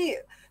 or maybe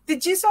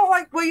did you sort of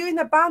like, were you in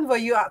a band where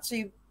you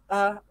actually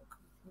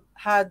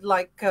had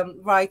like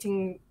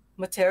writing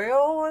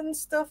material and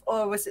stuff,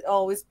 or was it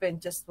always been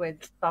just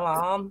with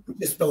Balaam?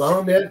 It's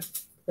Balaam, yeah.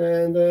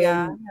 And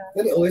and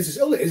it always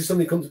is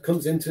somebody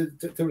comes into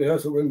the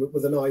rehearsal room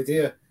with an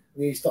idea,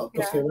 and you start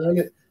busting around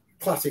it.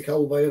 Classic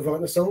old way of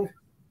writing a song.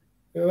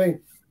 You know what I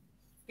mean?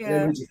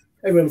 Yeah.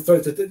 Everyone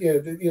throws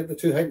the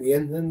two halfpenny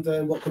in,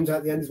 and what comes out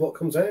at the end is what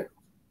comes out.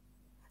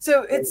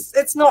 So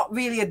it's not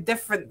really a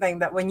different thing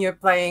that when you're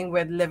playing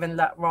with Live and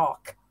Let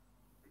Rock,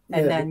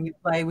 and then you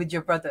play with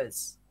your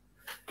brothers.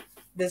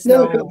 There's we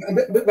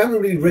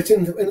haven't really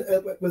written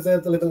with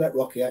the Live and Let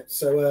Rock yet,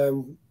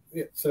 so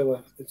it's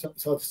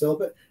hard to tell.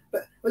 But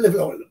Live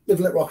and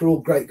Let Rock are all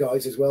great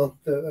guys as well.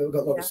 We've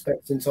got a lot of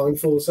respect in time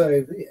for.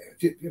 So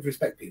if you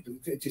respect people,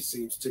 it just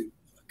seems to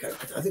go.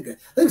 I think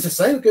it's the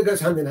same. It goes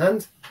hand in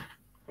hand.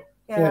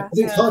 I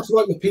think it's hard to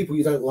write with people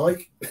you don't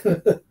like.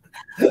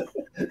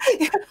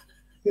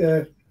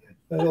 Yeah,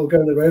 all go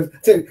on the road.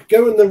 So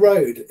go on the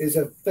road is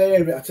a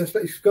very,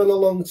 especially if you've gone a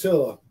long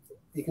tour,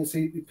 you can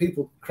see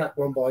people crack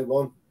one by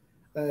one.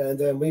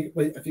 And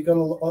if you've gone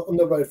on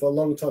the road for a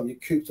long time, you're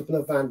cooped up in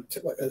a van.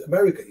 Like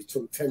America, you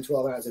took 10,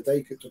 12 hours a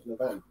day cooped up in a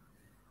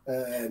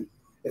van.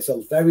 It's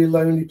a very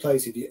lonely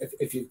place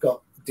if you've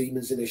got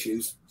demons and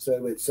issues.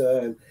 So it's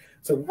so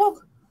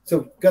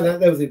going out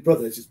there with your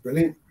brothers is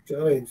brilliant. Do you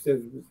know what I mean?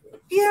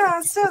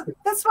 So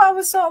that's what I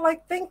was sort of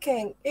like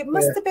thinking. It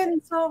must have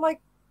been sort of like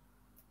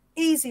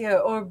easier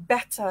or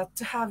better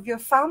to have your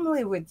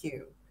family with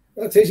you.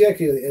 That is,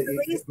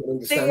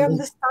 they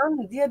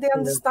understand. Yeah, they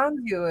understand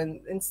you,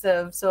 and instead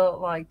of sort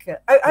of like,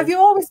 have you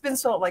always been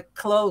sort of like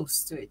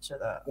close to each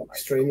other?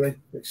 Extremely.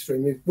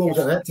 We've always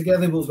done that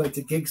together. We've always went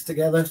to gigs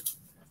together.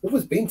 We've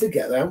always been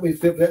together, haven't we?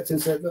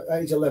 Since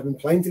age 11,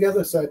 playing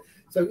together. So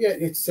yeah,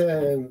 it's just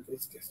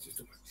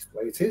the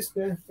way it is.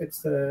 Yeah,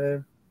 it's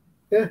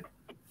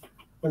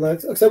And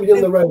like I said, when you're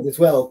on the road as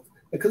well,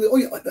 because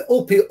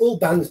all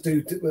bands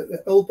do,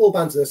 all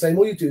bands are the same.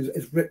 All you do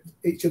is rip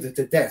each other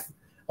to death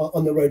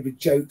on the road with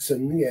jokes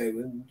and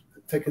and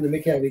taking the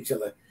mickey out of each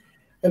other.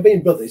 And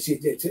being brothers,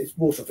 it's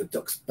water off a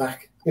duck's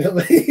back. You know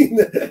what I mean?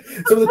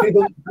 Some of the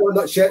people might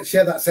not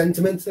share that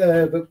sentiment,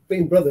 but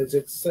being brothers,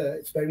 it's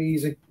very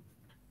easy.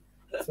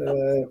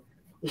 So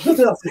there's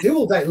nothing else to do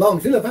all day long.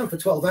 If you're in a van for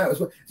 12 hours,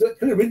 so you're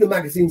going to read the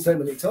magazine so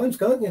many times,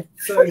 can't you?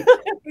 So,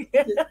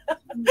 yeah.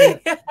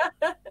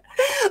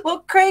 Well,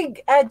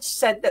 Craig Edge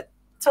said that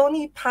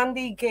Tony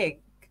Pandy gig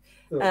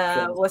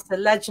was a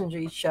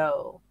legendary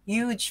show.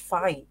 Huge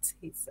fight,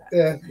 he said.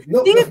 Yeah,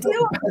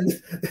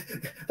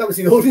 that was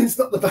the audience,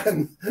 not the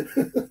band.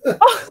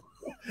 Oh.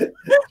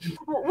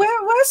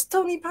 Where's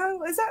Tony Pan?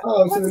 Is that?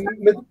 Oh, it's in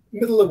the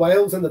middle of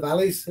Wales and the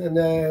valleys,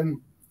 and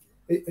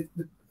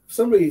for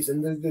some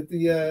reason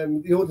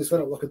the audience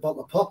went up like a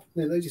bottle of pop.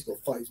 They just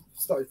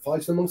started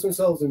fighting amongst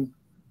themselves, and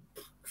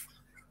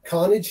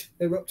carnage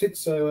erupted.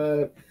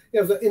 So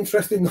it was an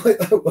interesting night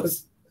that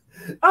was.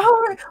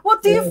 Oh, well,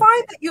 do you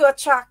find that you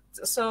attract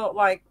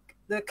like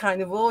the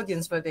kind of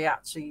audience where they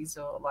actually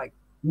like?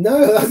 No,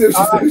 that was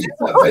just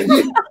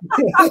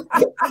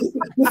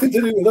nothing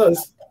to do with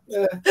us.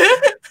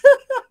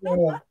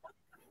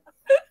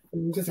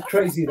 Just a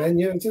crazy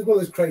venue. Just one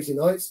of those crazy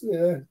nights.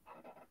 Yeah.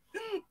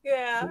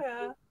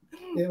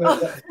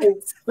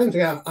 Same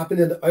thing happened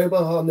in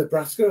Omaha,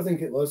 Nebraska, I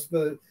think it was.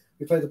 But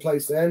we played the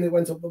place there, and it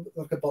went up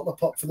like a bottle of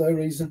pop for no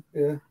reason.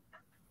 Yeah.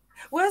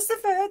 Where's the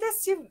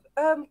furthest you've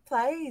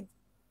played?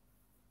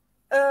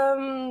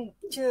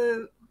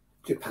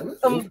 Japan,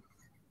 I think.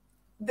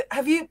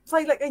 Have you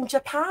played like in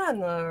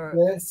Japan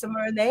or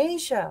somewhere in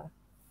Asia?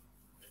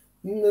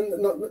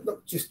 No,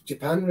 not just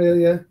Japan,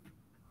 really.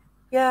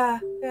 Yeah.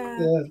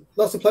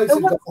 Lots of places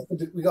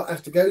we got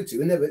asked to go to.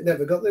 We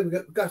never got there. We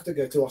got to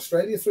go to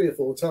Australia 3 or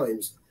 4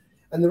 times,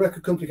 and the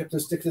record company kept on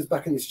sticking us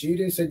back in the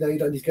studio. Said, "No, you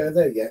don't need to go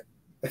there yet.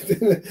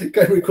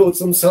 Go record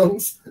some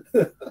songs.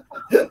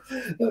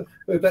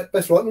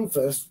 Best write them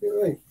first." You know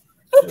what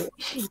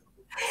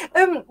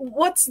I mean?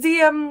 What's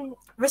the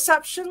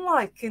reception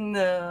like in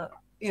the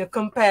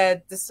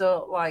compared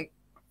to like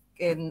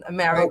in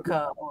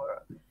America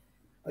or?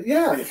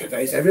 Yeah,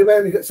 it's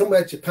everywhere. We got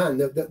somewhere in Japan.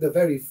 They're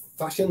very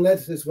fashion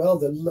led as well.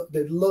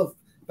 They love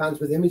bands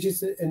with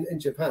images in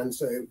Japan.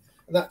 So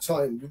at that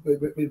time,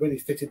 we really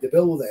fitted the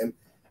bill with them.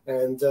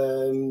 And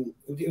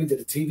we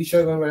did a TV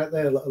show when we were out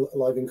there, a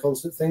live in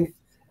concert thing.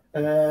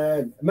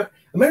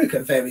 America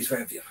varies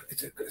very.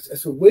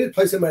 It's a weird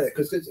place, America,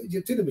 because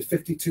you're dealing with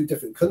 52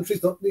 different countries.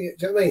 Do you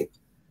know what I mean?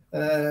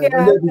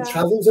 Nobody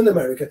travels in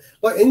America.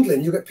 Like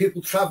England, you get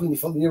people traveling,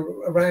 following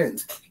you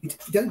around. You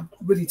don't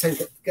really tend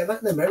to get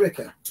that in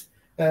America.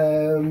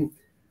 And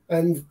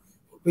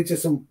we did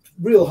some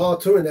real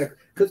hard touring there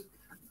because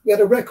we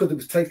had a record that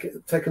was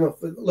taken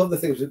off. A lot of the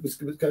things was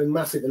going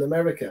massive in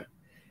America.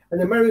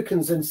 And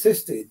Americans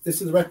insisted,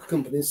 this is the record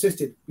company,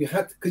 insisted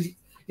because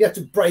you had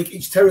to break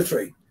each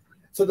territory.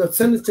 So they'd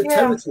send us to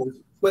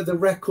territories where the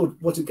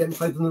record wasn't getting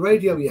played on the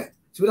radio yet.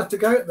 So we'd have to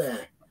go out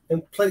there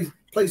and play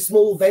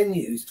small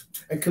venues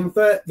and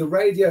convert the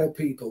radio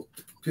people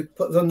to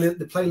put on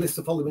the playlist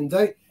the following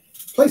day.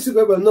 Places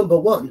where we're number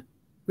 1,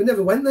 we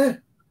never went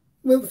there.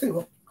 We would think,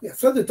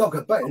 throw the dog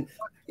a bone.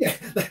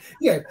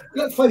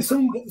 Let's play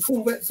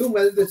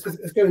somewhere that's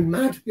going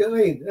mad. You know what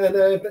I mean? And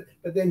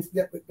but then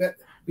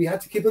we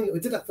had to keep on. We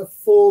did that for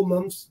 4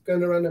 months,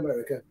 going around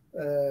America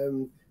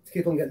to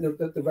keep on getting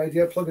the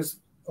radio pluggers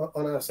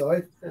on our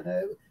side.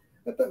 The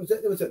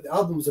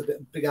album was a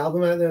big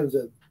album out there. There was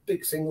a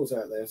big singles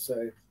out there,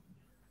 so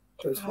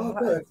it was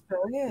hard work.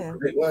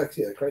 Great work,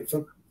 great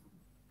fun.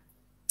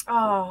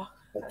 Oh,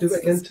 I'll do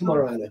it again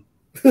tomorrow, Anna.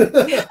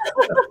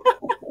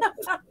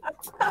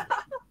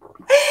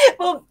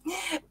 Well,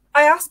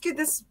 I asked you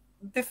this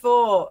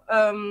before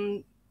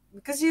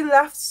because you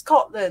left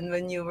Scotland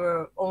when you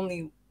were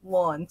only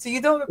 1, so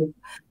you don't.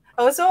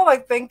 I was all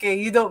like thinking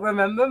you don't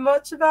remember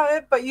much about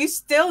it, but you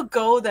still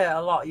go there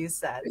a lot. You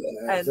said,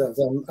 there's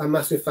a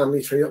massive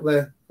family tree up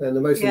there, and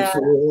the most of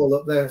them are all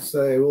up there.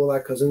 So all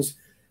our cousins.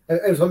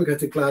 Every time we go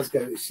to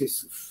Glasgow, it's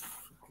just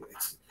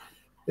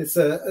it's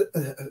a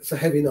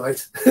heavy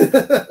night.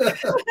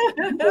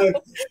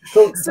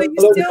 So you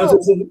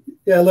still,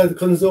 a load of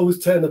cousins always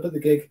turn up at the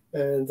gig,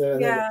 and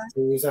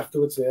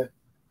afterwards,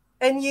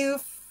 And you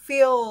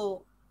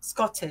feel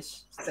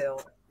Scottish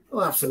still?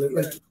 Oh,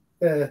 absolutely.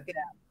 Yeah.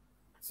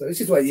 So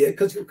this is why,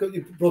 because you're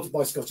brought up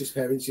by Scottish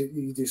parents,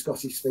 you do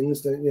Scottish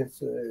things, don't you?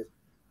 So,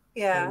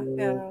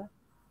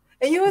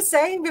 And you were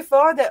saying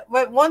before that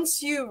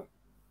once you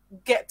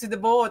get to the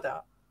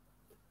border,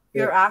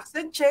 your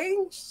accent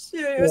changed.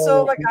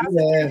 So like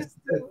accent changes.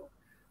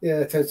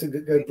 It tends to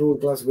go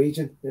broad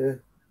Glaswegian. Yeah.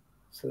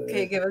 So, can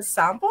you give us a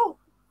sample?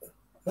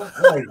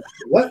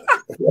 What?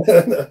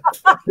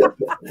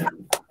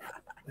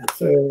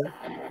 So.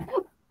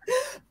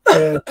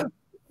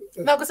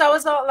 No, because I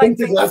was not like. Come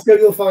to Glasgow,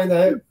 you'll find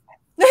out.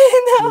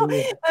 No,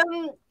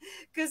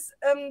 because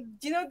do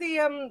you know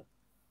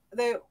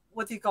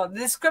what do you call it? The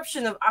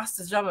description of Ask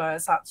the Drummer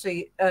is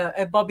actually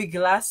a Bobby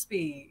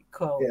Gillespie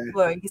quote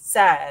where he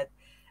said,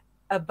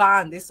 "A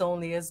band is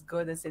only as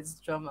good as its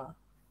drummer."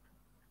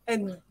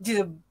 And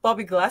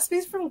Bobby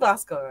Gillespie's from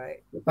Glasgow,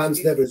 right? The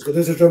band's never as good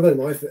as a drummer in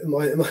my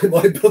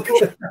book.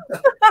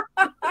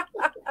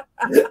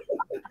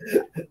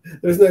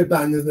 There's no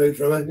band, there's no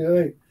drummer. You know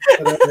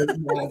what I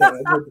mean?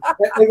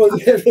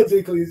 Everyone's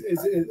equally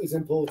is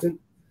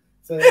important.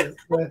 So,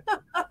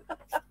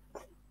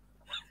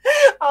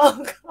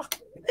 oh God!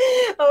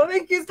 Oh,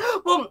 thank you.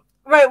 Well,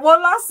 right.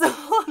 One last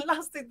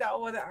thing that I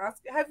want to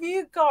ask: have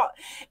you got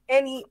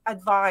any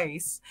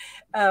advice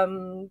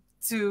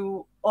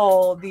to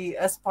all the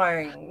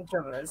aspiring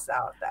drummers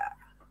out there?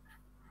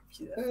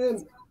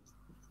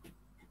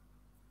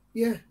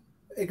 Yeah,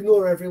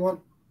 ignore everyone,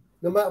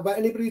 no matter what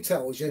anybody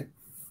tells you.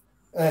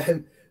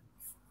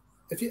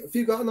 If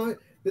you got an eye,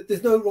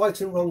 there's no right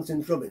and wrongs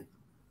in drumming.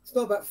 It's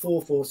not about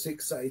 4, 4,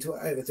 6, 8, or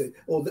whatever,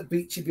 or that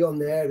beat should be on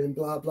there and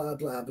blah blah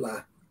blah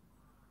blah.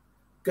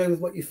 Go with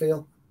what you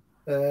feel.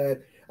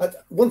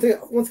 One thing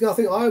I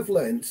think I've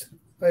learned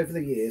over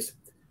the years,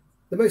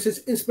 the most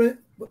inspiring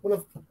when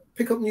I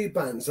pick up new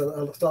bands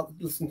and I start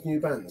listening to new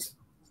bands,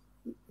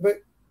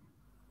 but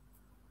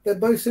they're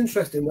most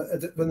interesting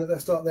when they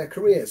start their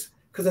careers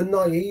because they're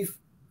naive.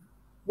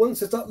 Once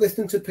they start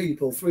listening to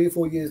people 3 or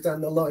 4 years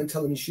down the line,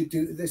 telling them you should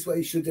do it this way,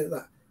 you should do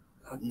that.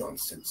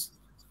 Nonsense.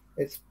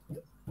 It's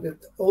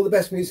all the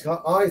best music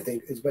I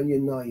think is when you're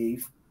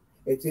naive.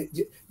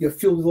 You're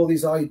fueled with all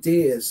these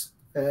ideas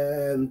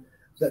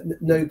that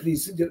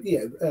nobody's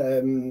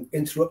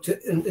interrupted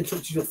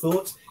your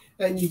thoughts,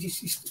 and you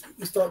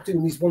start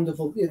doing these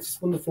wonderful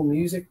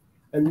music,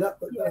 and that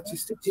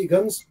just stick to your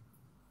guns.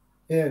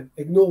 Yeah,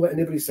 ignore what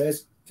anybody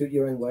says. Do it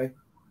your own way.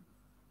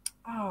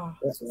 Oh,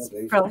 that's what I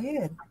believe.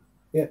 Brilliant.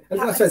 Yeah, and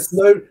like I said,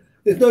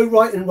 there's no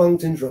right and wrong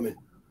in drumming.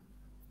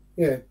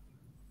 Yeah.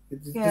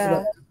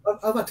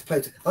 I've had to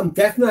play. I'm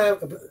deaf now.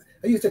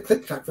 I used a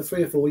click clack for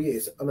 3 or 4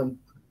 years, and I'm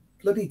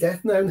bloody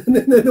deaf now.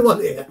 No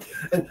one here,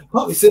 and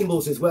partly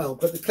cymbals as well.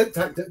 But the click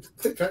clack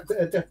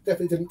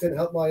definitely didn't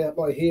help my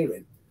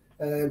hearing.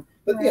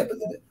 But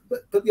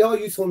they are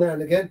useful now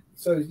and again.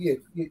 So yeah.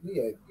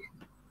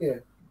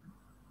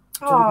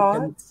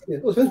 Oh,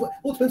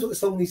 all depends what the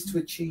song needs to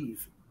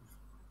achieve.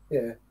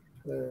 Yeah.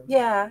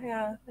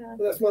 Yeah. Well,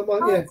 that's my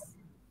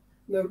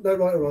No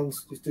right or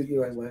wrongs. Just do it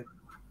your own way.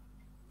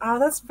 Oh,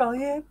 that's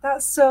brilliant.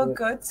 That's so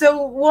good.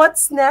 So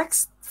what's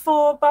next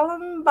for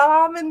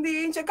Balaam and the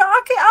Angel?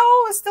 I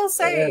always still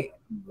say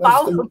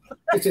Balaam.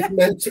 It's a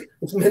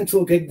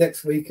mental gig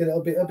next week, and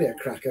it'll be a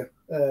cracker.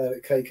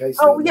 KK.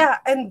 Oh yeah,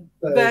 and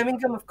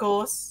Birmingham, of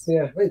course.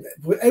 Yeah,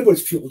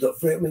 everyone's fueled up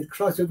for it. I mean,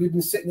 Christ, we've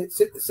been sitting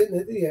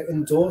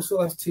indoors for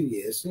the last 2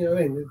 years. You know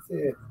what I mean?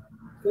 It's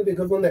going to be a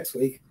good one next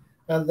week,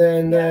 and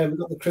then we've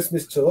got the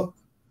Christmas tour,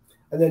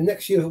 and then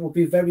next year will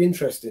be very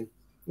interesting.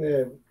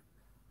 Yeah.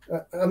 I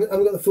haven't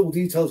got the full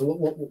details of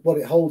what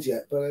it holds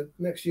yet, but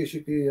next year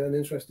should be an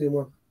interesting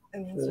one.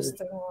 An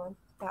interesting one.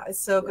 That is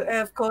so good. And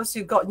of course,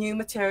 you've got new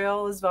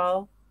material as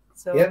well.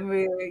 So I'm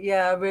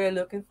really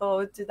looking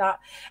forward to that.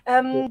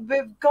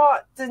 We've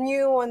got the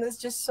new one that's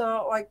just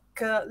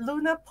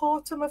Luna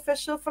Portum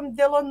official from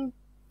Dylan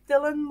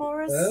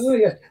Morris. Oh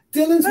yeah,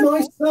 Dylan's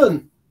my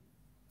son,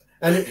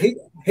 and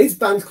his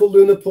band's called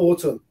Luna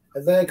Portum,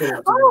 and they're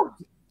going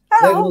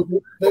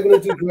to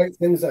do great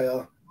things. They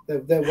are.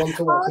 They're one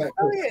to watch.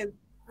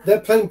 They're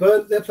playing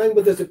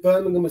with us at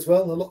Birmingham as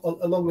well,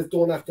 along with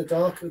Dawn After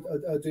Dark,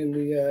 are doing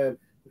the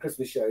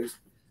Christmas shows.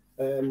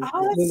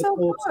 That's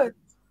so good.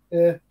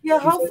 Yeah.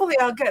 Hopefully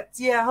I'll get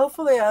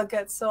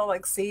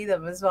see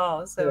them as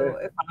well. So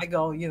if I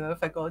go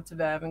to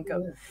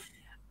Birmingham.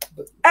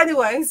 But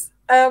anyways,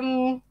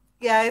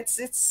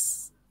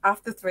 it's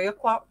after 3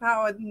 o'clock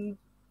now, and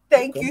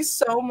thank you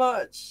so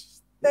much.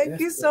 Thank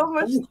you so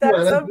much.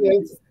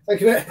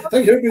 Thank you,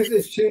 everybody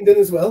that's tuned in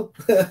as well.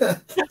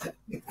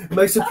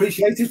 Most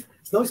appreciated.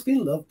 It's nice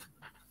being loved.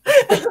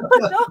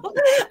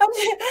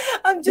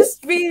 I'm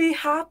just really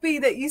happy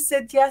that you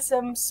said yes.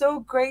 I'm so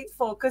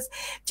grateful because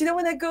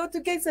when I go to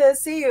gigs and I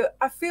see you,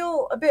 I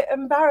feel a bit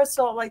embarrassed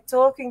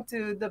talking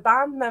to the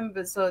band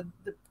members,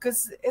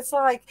 because it's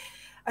like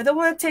I don't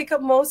want to take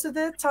up most of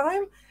their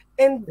time,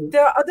 and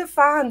there are other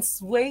fans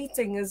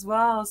waiting as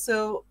well.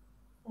 So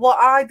what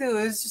I do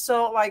is just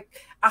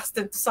ask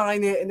them to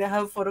sign it and then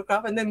have a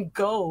photograph and then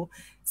go.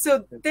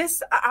 So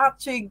this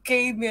actually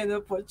gave me an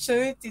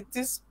opportunity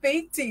to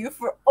speak to you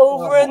for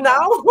over an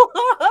hour.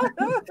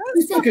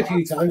 We spoke a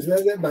few times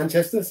at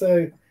Manchester,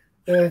 so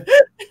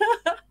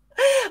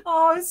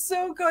oh, it's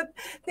so good.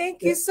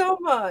 Thank you so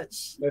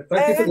much. No,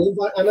 thank you for the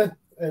invite, Anna.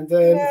 And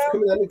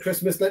coming out at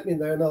Christmas, let me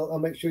know, and I'll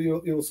make sure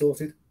you're all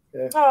sorted.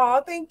 Yeah.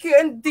 Oh, thank you.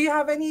 And do you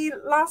have any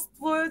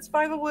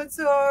final words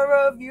to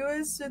our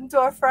viewers and to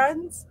our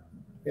friends?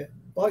 Yeah,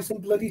 buy some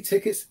bloody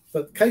tickets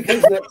for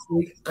KK's next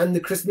week and the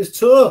Christmas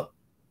tour.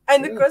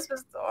 And the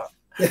Christmas tour.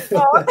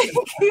 Oh,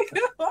 thank you.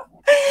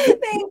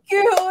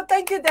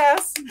 Thank you,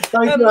 Des.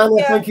 Thank you,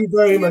 Anna. Thank you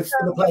very much. It's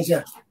been a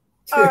pleasure.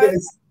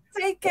 Cheers.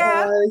 Take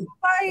care. Bye.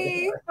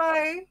 Bye.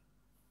 Bye.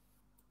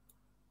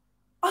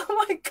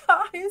 Oh my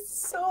God,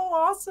 it's so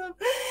awesome.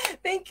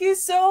 Thank you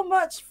so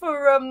much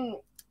for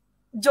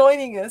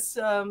joining us,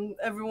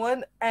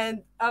 everyone.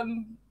 And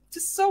I'm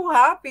just so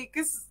happy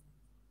because,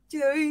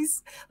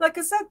 he's, like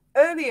I said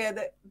earlier,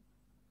 that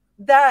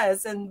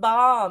Des and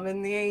Balaam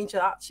and the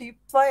Angel actually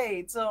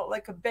played so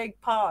like a big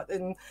part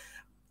in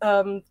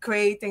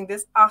creating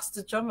this Ask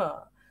the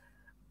Drummer,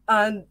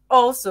 and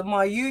also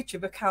my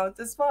YouTube account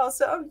as well.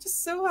 So I'm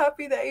just so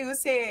happy that he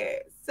was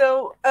here.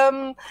 So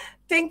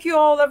thank you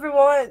all,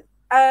 everyone.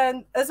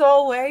 And as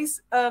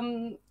always,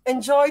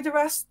 enjoy the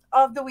rest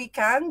of the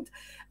weekend.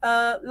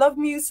 Love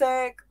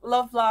music,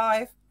 love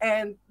life,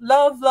 and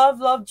love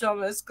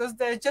drummers because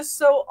they're just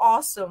so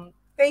awesome.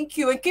 Thank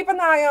you. And keep an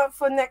eye out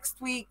for next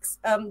week's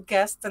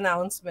guest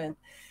announcement.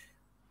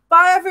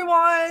 Bye,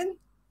 everyone.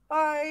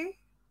 Bye.